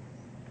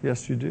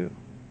 Yes, you do.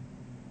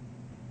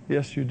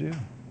 Yes, you do.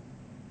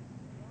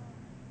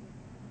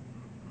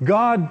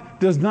 God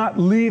does not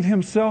leave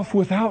himself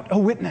without a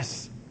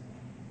witness.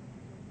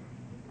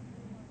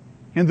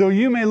 And though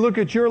you may look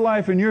at your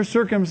life and your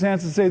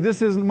circumstances and say,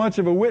 this isn't much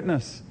of a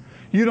witness,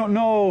 you don't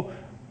know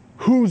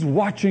who's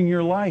watching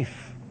your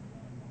life.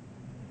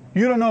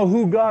 You don't know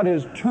who God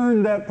has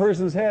turned that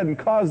person's head and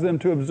caused them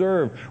to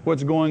observe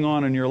what's going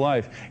on in your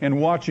life and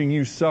watching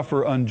you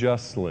suffer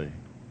unjustly.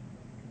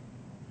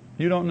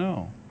 You don't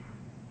know.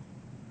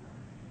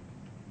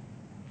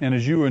 And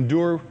as you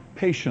endure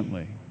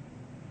patiently,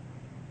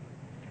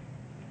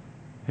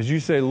 as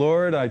you say,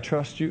 Lord, I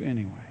trust you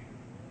anyway,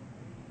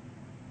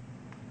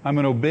 I'm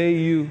going to obey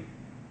you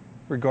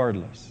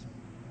regardless.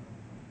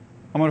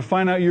 I'm going to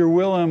find out your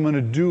will and I'm going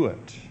to do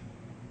it.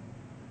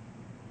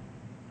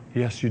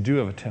 Yes, you do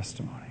have a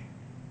testimony.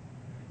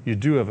 You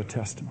do have a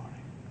testimony.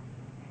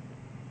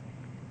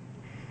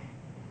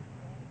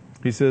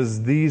 He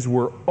says, these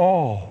were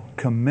all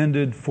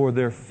commended for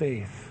their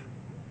faith.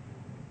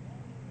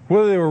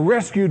 Whether they were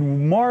rescued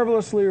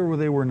marvelously or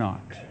they were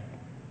not,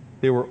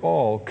 they were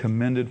all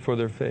commended for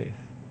their faith.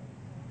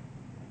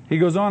 He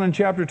goes on in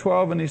chapter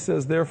 12 and he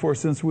says, therefore,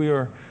 since we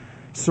are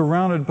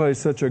surrounded by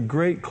such a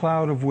great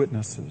cloud of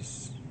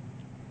witnesses,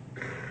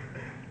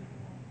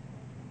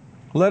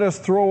 let us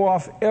throw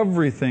off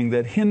everything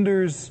that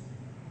hinders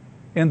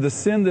and the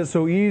sin that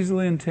so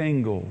easily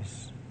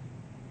entangles.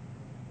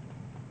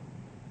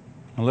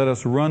 And let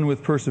us run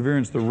with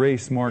perseverance the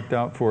race marked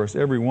out for us.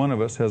 Every one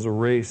of us has a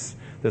race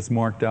that's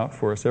marked out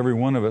for us. Every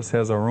one of us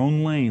has our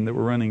own lane that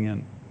we're running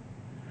in.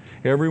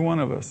 Every one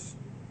of us.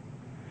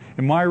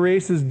 And my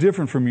race is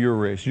different from your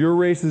race. Your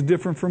race is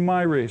different from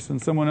my race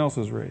and someone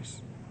else's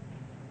race.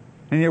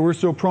 And yet we're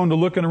so prone to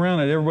looking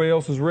around at everybody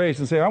else's race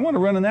and say, I want to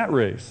run in that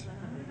race.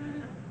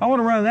 I want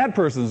to run in that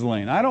person's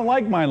lane. I don't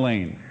like my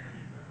lane.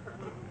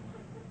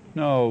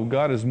 No,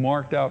 God has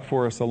marked out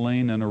for us a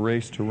lane and a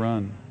race to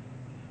run.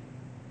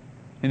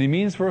 And He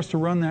means for us to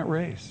run that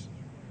race.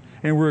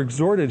 And we're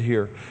exhorted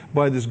here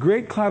by this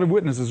great cloud of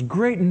witnesses,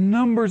 great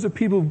numbers of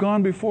people who've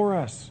gone before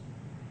us.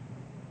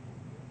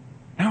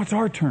 Now it's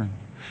our turn.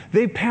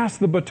 They pass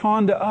the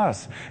baton to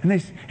us. And they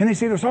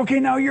say to us, okay,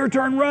 now your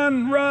turn,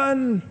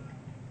 run.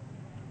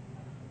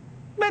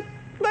 But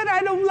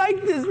I don't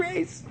like this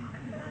race.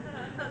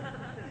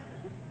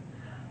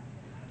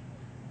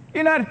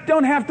 You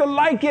don't have to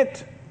like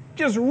it.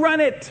 Just run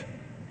it.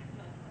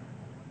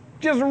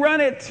 Just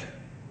run it.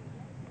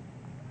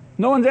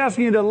 No one's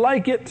asking you to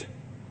like it.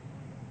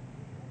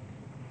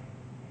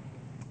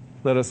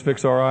 Let us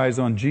fix our eyes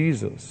on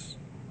Jesus,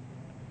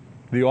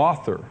 the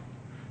author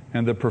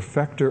and the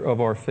perfecter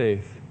of our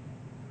faith,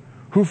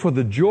 who for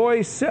the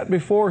joy set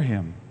before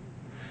Him.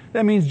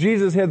 That means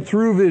Jesus had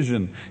through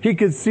vision. He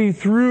could see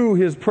through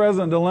his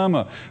present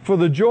dilemma. For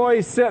the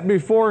joy set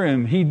before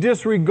Him, He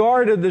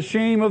disregarded the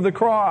shame of the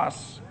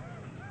cross.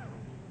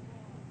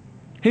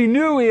 He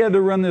knew He had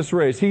to run this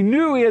race. He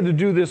knew He had to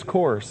do this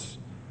course.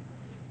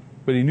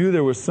 But He knew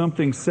there was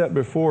something set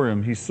before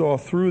Him. He saw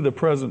through the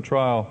present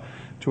trial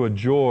to a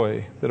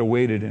joy that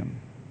awaited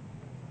Him.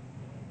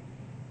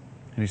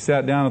 And He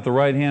sat down at the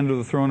right hand of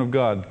the throne of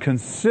God.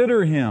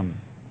 Consider Him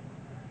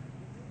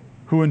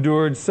who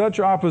endured such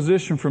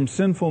opposition from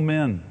sinful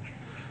men,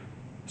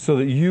 so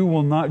that you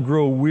will not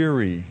grow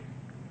weary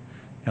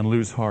and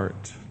lose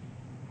heart.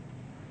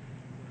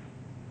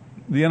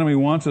 The enemy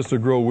wants us to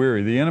grow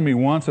weary. The enemy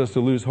wants us to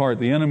lose heart.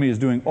 The enemy is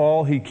doing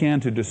all he can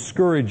to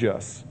discourage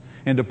us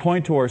and to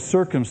point to our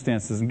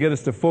circumstances and get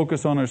us to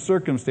focus on our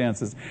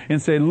circumstances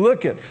and say,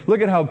 look at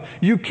how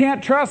you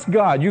can't trust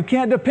God. You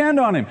can't depend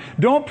on Him.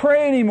 Don't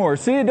pray anymore.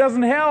 See, it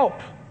doesn't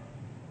help.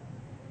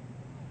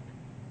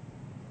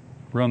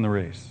 Run the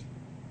race.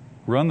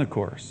 Run the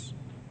course.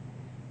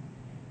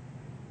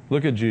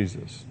 Look at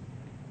Jesus.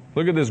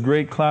 Look at this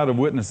great cloud of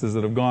witnesses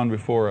that have gone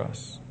before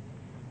us.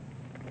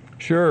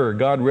 Sure,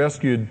 God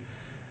rescued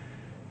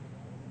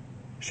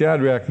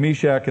Shadrach,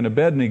 Meshach, and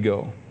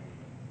Abednego.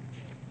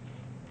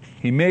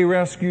 He may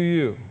rescue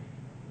you.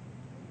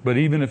 But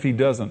even if He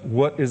doesn't,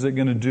 what is it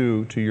going to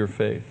do to your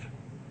faith?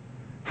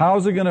 How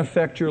is it going to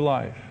affect your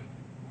life?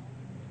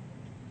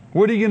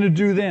 What are you going to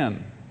do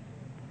then?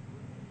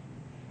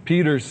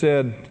 Peter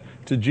said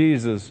to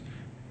Jesus,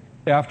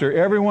 after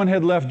everyone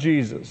had left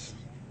Jesus,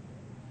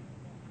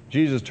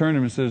 Jesus turned to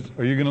him and says,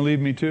 are you going to leave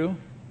me too?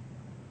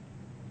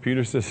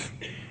 Peter says,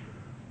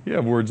 you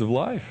have words of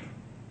life.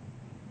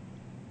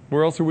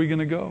 Where else are we going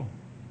to go?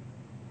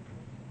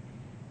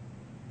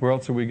 Where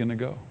else are we going to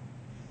go?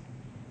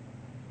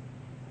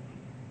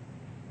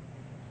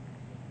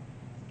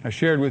 I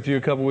shared with you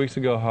a couple weeks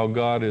ago how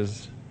God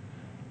is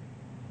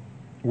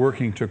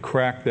working to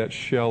crack that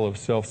shell of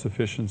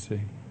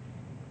self-sufficiency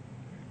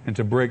and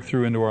to break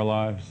through into our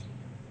lives,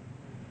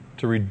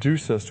 to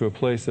reduce us to a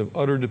place of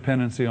utter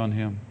dependency on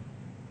Him.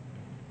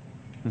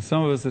 And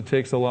some of us, it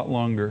takes a lot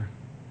longer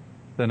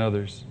than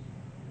others.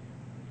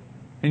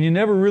 And you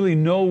never really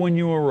know when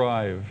you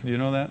arrive. Do you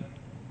know that?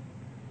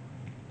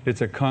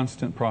 It's a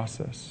constant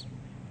process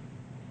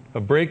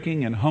of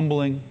breaking and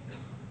humbling,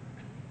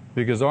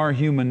 because our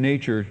human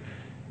nature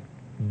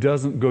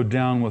doesn't go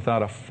down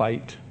without a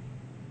fight.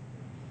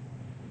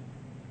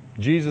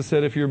 Jesus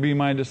said, if you'll be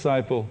my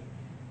disciple,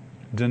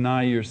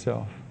 deny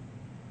yourself.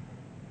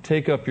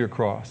 Take up your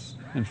cross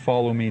and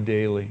follow me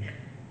daily.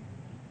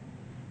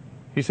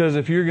 He says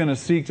if you're going to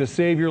seek to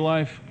save your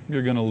life,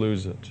 you're going to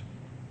lose it.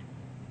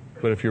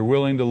 But if you're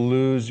willing to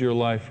lose your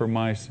life for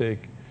my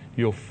sake,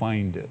 you'll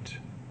find it.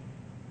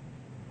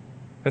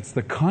 That's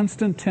the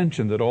constant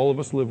tension that all of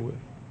us live with.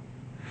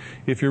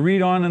 If you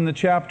read on in the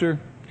chapter,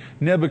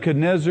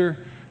 Nebuchadnezzar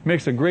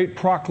makes a great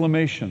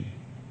proclamation.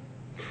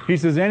 He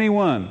says,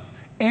 anyone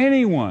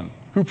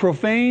who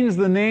profanes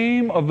the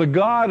name of the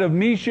God of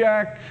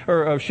Meshach,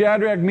 or of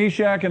Shadrach,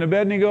 Meshach, and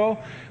Abednego,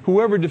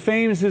 whoever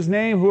defames his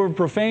name, whoever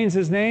profanes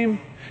his name,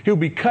 he'll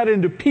be cut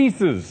into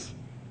pieces.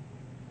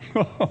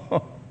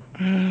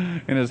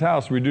 And his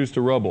house reduced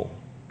to rubble.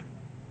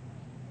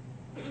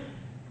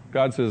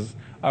 God says,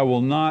 I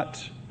will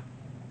not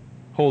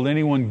hold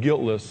anyone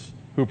guiltless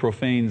who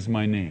profanes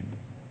my name.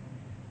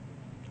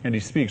 And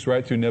he speaks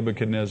right through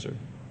Nebuchadnezzar.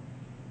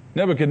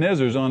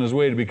 Nebuchadnezzar is on his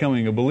way to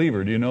becoming a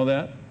believer. Do you know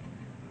that?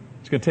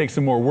 It's going to take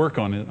some more work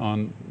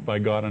by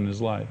God on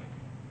his life.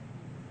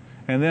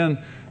 And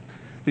then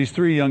these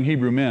three young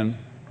Hebrew men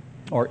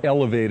are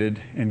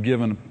elevated and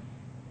given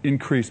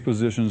increased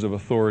positions of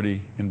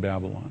authority in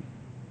Babylon.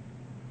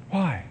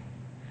 Why?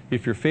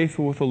 If you're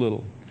faithful with a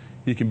little,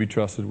 you can be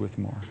trusted with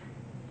more.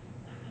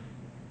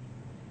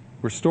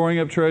 We're storing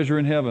up treasure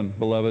in heaven,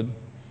 beloved.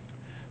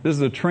 This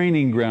is a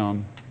training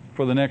ground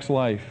for the next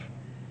life.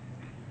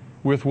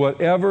 With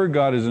whatever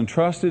God has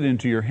entrusted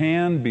into your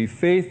hand, be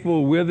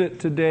faithful with it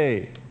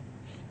today.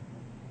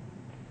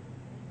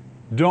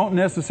 Don't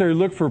necessarily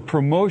look for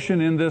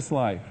promotion in this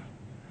life.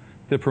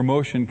 The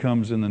promotion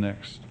comes in the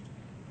next.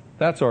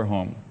 That's our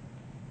home.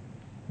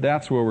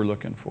 That's what we're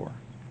looking for.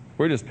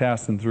 We're just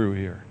passing through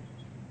here.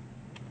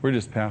 We're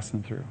just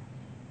passing through.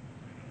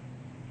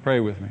 Pray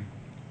with me.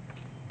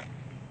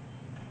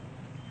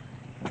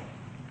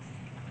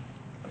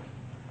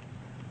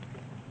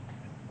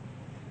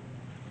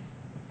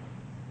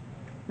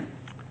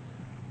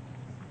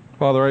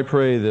 Father, I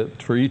pray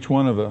that for each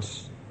one of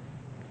us,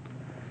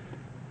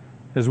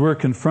 as we're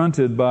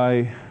confronted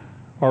by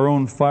our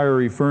own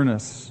fiery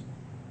furnace,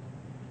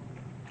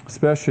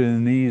 especially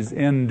in these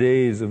end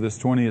days of this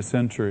 20th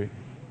century,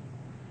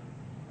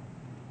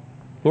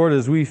 Lord,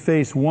 as we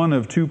face one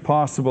of two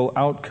possible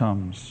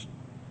outcomes,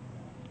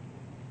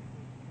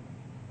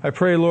 I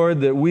pray,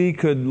 Lord, that we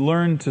could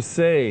learn to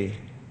say,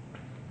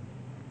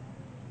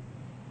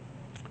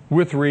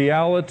 with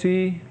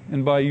reality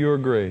and by your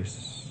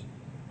grace,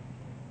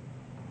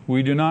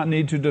 we do not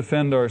need to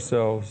defend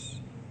ourselves.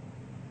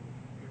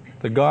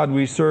 The God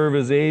we serve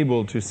is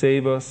able to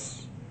save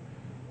us.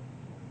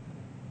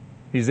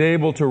 He's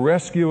able to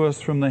rescue us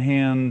from the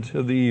hand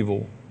of the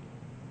evil.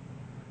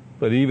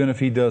 But even if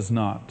He does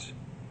not,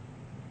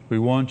 we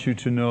want you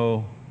to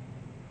know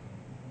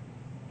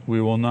we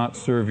will not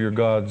serve your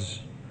gods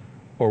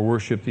or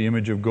worship the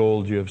image of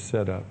gold you have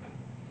set up.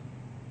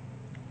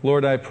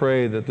 Lord, I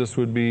pray that this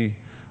would be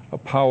a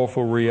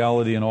powerful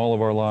reality in all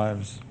of our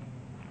lives,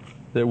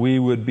 that we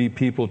would be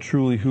people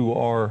truly who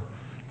are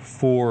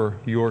for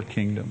your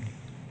kingdom,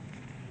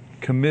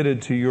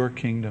 committed to your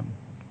kingdom.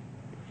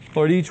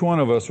 Lord, each one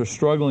of us are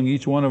struggling.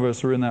 Each one of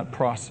us are in that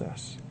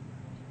process.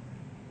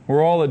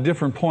 We're all at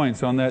different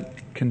points on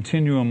that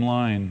continuum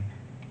line.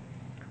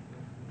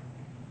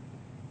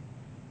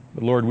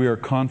 But Lord, we are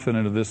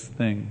confident of this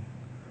thing,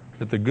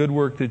 that the good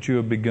work that you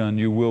have begun,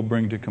 you will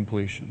bring to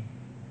completion.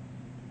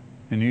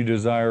 And you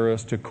desire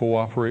us to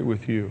cooperate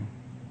with you.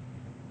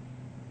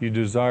 You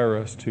desire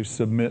us to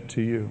submit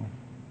to you,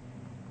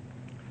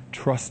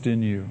 trust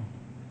in you,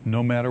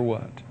 no matter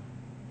what.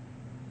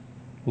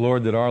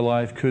 Lord, that our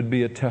life could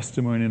be a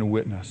testimony and a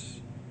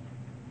witness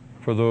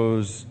for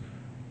those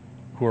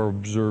who are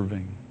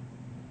observing.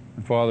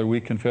 And Father,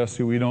 we confess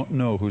to you, we don't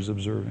know who's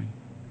observing.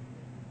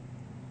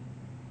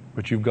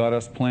 But you've got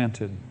us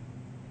planted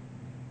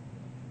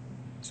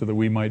so that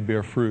we might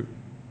bear fruit,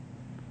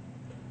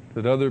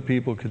 that other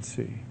people could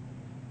see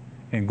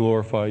and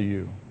glorify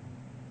you.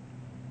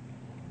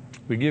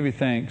 We give you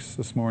thanks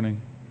this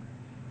morning.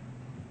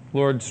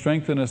 Lord,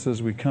 strengthen us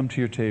as we come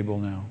to your table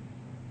now.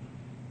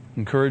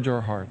 Encourage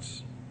our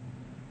hearts.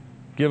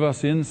 Give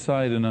us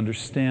insight and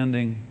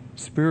understanding,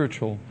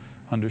 spiritual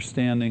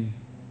understanding.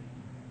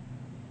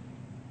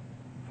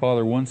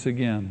 Father, once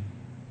again,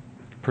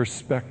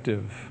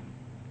 perspective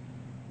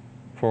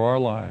for our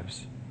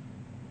lives,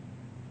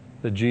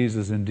 that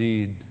Jesus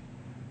indeed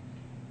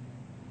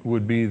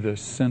would be the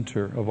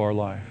center of our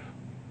life.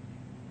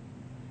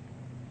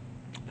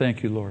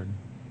 Thank you, Lord.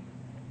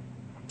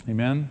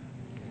 Amen?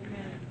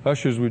 Amen.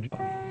 Ushers, would you...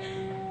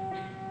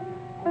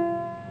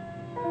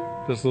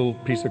 This little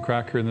piece of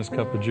cracker and this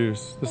cup of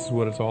juice, this is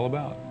what it's all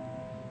about.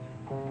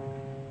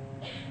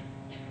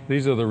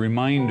 These are the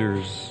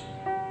reminders.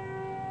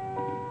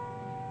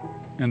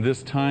 And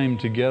this time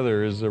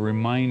together is a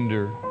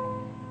reminder.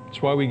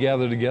 It's why we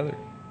gather together.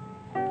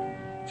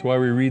 It's why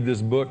we read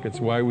this book. It's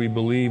why we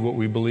believe what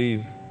we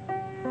believe.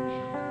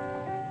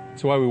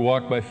 It's why we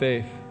walk by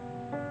faith.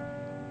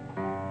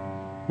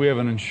 We have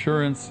an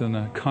assurance and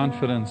a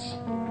confidence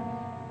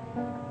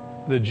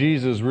that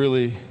Jesus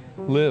really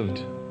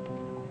lived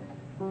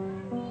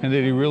and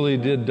that He really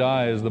did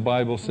die, as the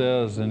Bible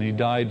says, and He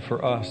died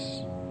for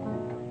us.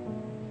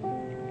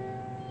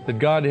 That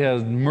God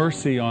has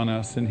mercy on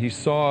us and He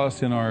saw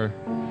us in our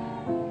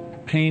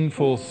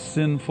painful,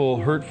 sinful,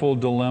 hurtful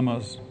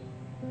dilemmas.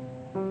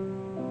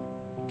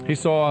 He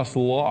saw us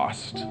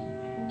lost,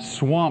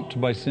 swamped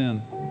by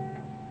sin.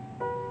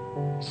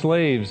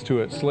 Slaves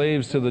to it,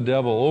 slaves to the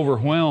devil,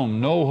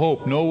 overwhelmed, no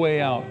hope, no way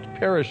out,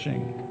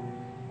 perishing.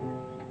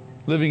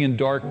 living in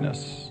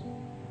darkness.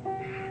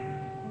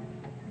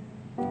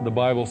 The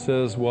Bible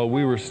says, while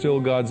we were still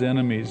God's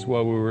enemies,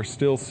 while we were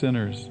still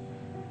sinners,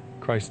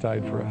 Christ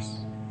died for us.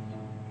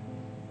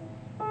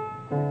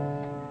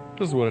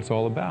 This is what it's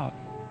all about.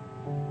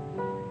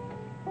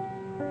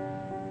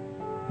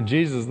 And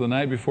Jesus, the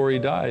night before he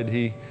died,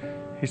 he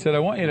said, I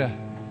want you to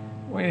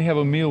have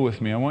a meal with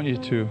me. I want you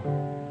to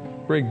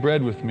break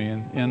bread with me.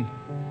 And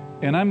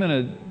I'm going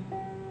to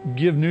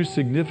give new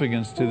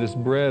significance to this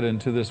bread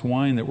and to this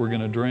wine that we're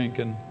going to drink.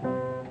 And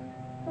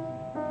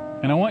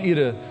I want you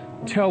to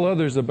tell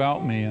others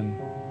about me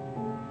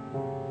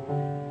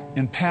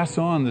and pass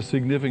on the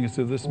significance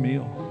of this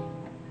meal.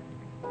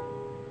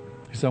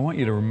 He said, I want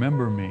you to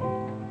remember me.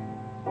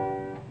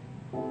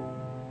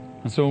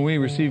 And so when we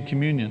receive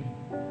communion,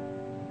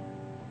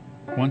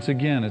 once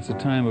again, it's a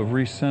time of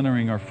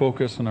recentering our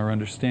focus and our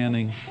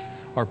understanding,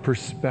 our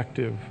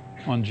perspective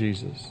on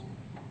Jesus.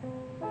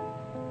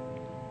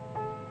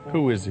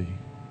 Who is He?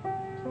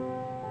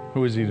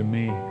 Who is He to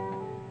me?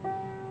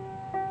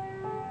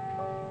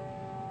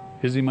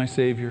 Is He my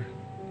Savior?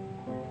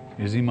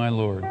 Is He my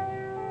Lord?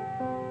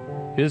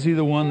 Is He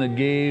the one that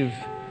gave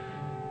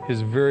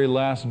His very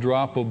last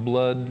drop of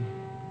blood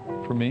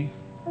for me?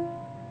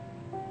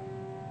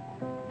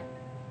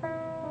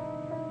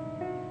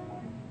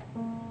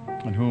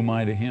 And who am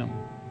I to Him?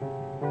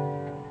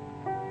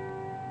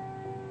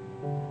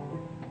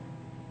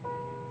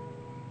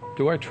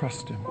 Do I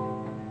trust Him?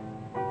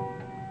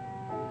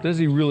 Does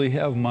He really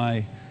have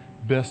my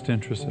best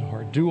interest at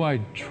heart? Do I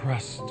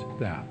trust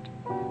that?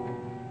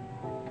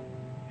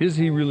 Is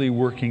He really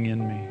working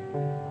in me?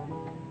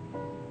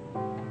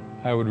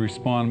 I would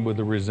respond with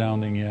a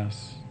resounding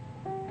yes.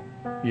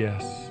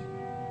 Yes.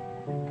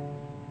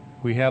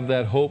 We have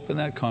that hope and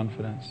that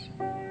confidence.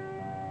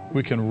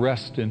 We can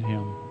rest in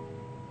Him.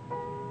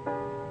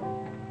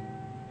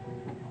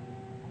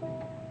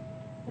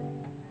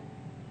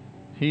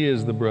 He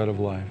is the bread of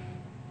life.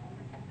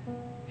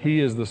 He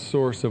is the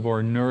source of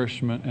our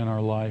nourishment and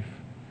our life,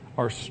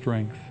 our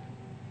strength.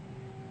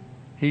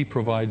 He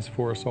provides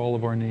for us all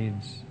of our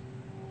needs.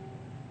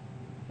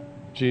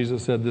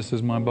 Jesus said, "This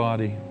is my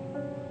body.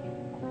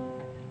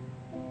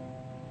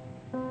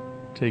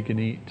 Take and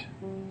eat."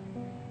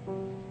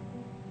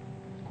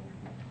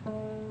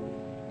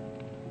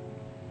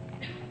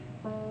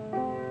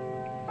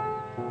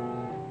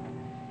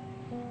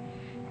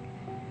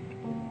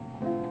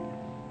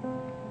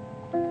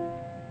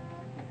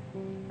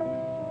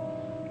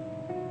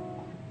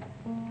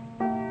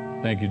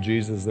 Thank you,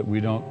 Jesus, that we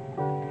don't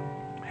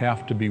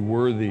have to be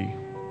worthy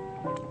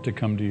to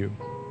come to you.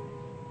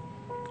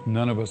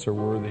 None of us are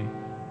worthy.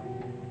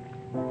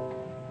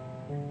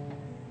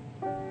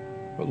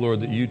 But Lord,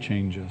 that you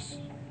change us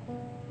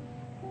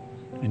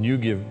and you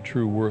give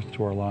true worth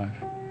to our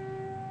life.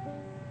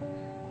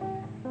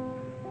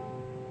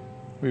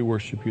 We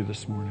worship you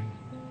this morning.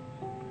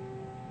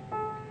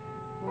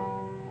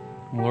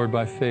 Lord,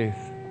 by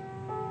faith,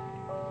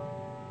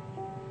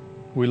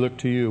 we look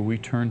to you, we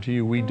turn to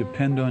you, we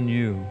depend on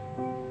you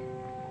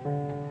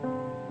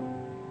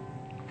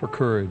for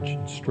courage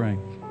and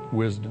strength,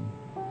 wisdom,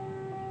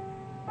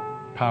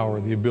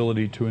 power, the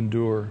ability to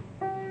endure,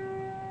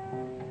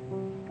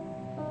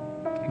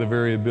 the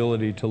very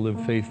ability to live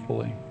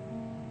faithfully.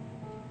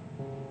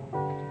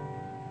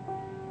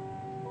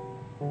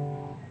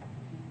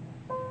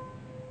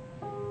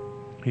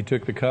 He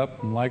took the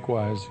cup and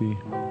likewise He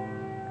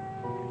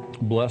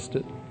blessed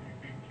it,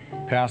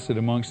 passed it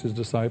amongst His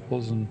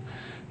disciples, and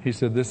He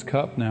said, "This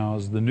cup now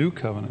is the new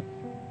covenant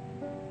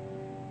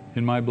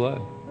in my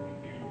blood."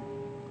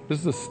 This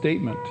is a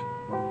statement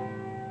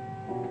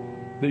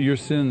that your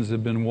sins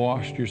have been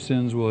washed, your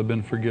sins will have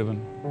been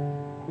forgiven.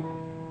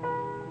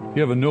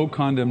 You have a no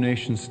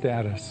condemnation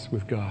status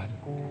with God.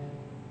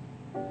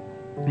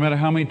 No matter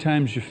how many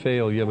times you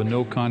fail, you have a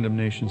no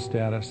condemnation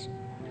status.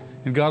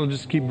 And God will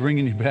just keep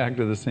bringing you back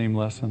to the same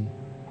lesson.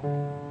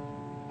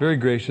 Very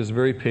gracious,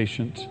 very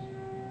patient.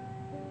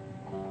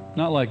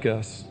 Not like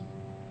us,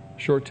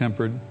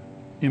 short-tempered,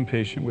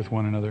 impatient with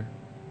one another.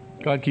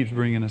 God keeps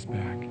bringing us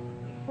back.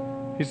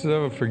 He says,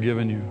 "I've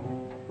forgiven you.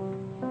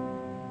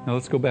 Now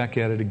let's go back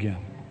at it again.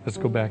 Let's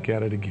go back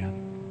at it again."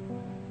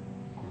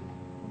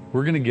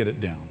 We're going to get it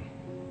down.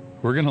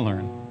 We're going to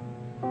learn.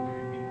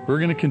 We're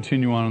going to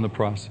continue on in the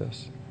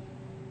process.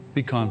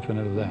 Be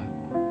confident of that.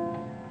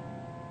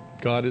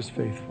 God is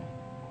faithful.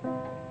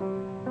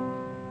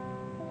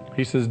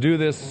 He says, "Do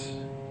this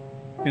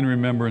in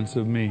remembrance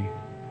of me."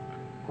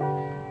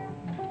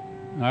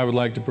 I would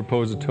like to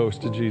propose a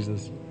toast to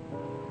Jesus,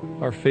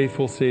 our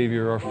faithful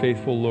Savior, our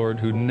faithful Lord,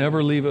 who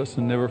never leave us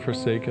and never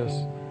forsake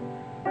us,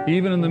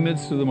 even in the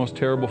midst of the most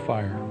terrible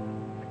fire,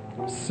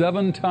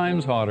 7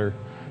 times hotter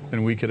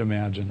than we could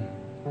imagine.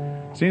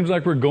 Seems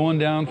like we're going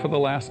down for the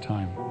last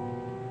time.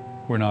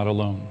 We're not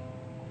alone.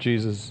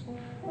 Jesus,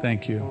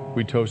 thank you.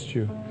 We toast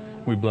you.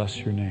 We bless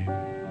your name.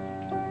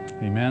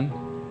 Amen.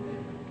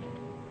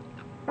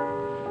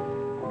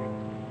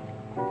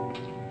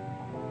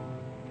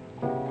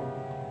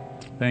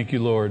 Thank you,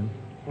 Lord.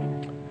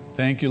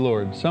 Thank you,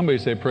 Lord. Somebody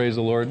say, praise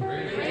the Lord.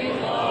 Praise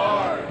the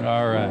Lord.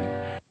 All right.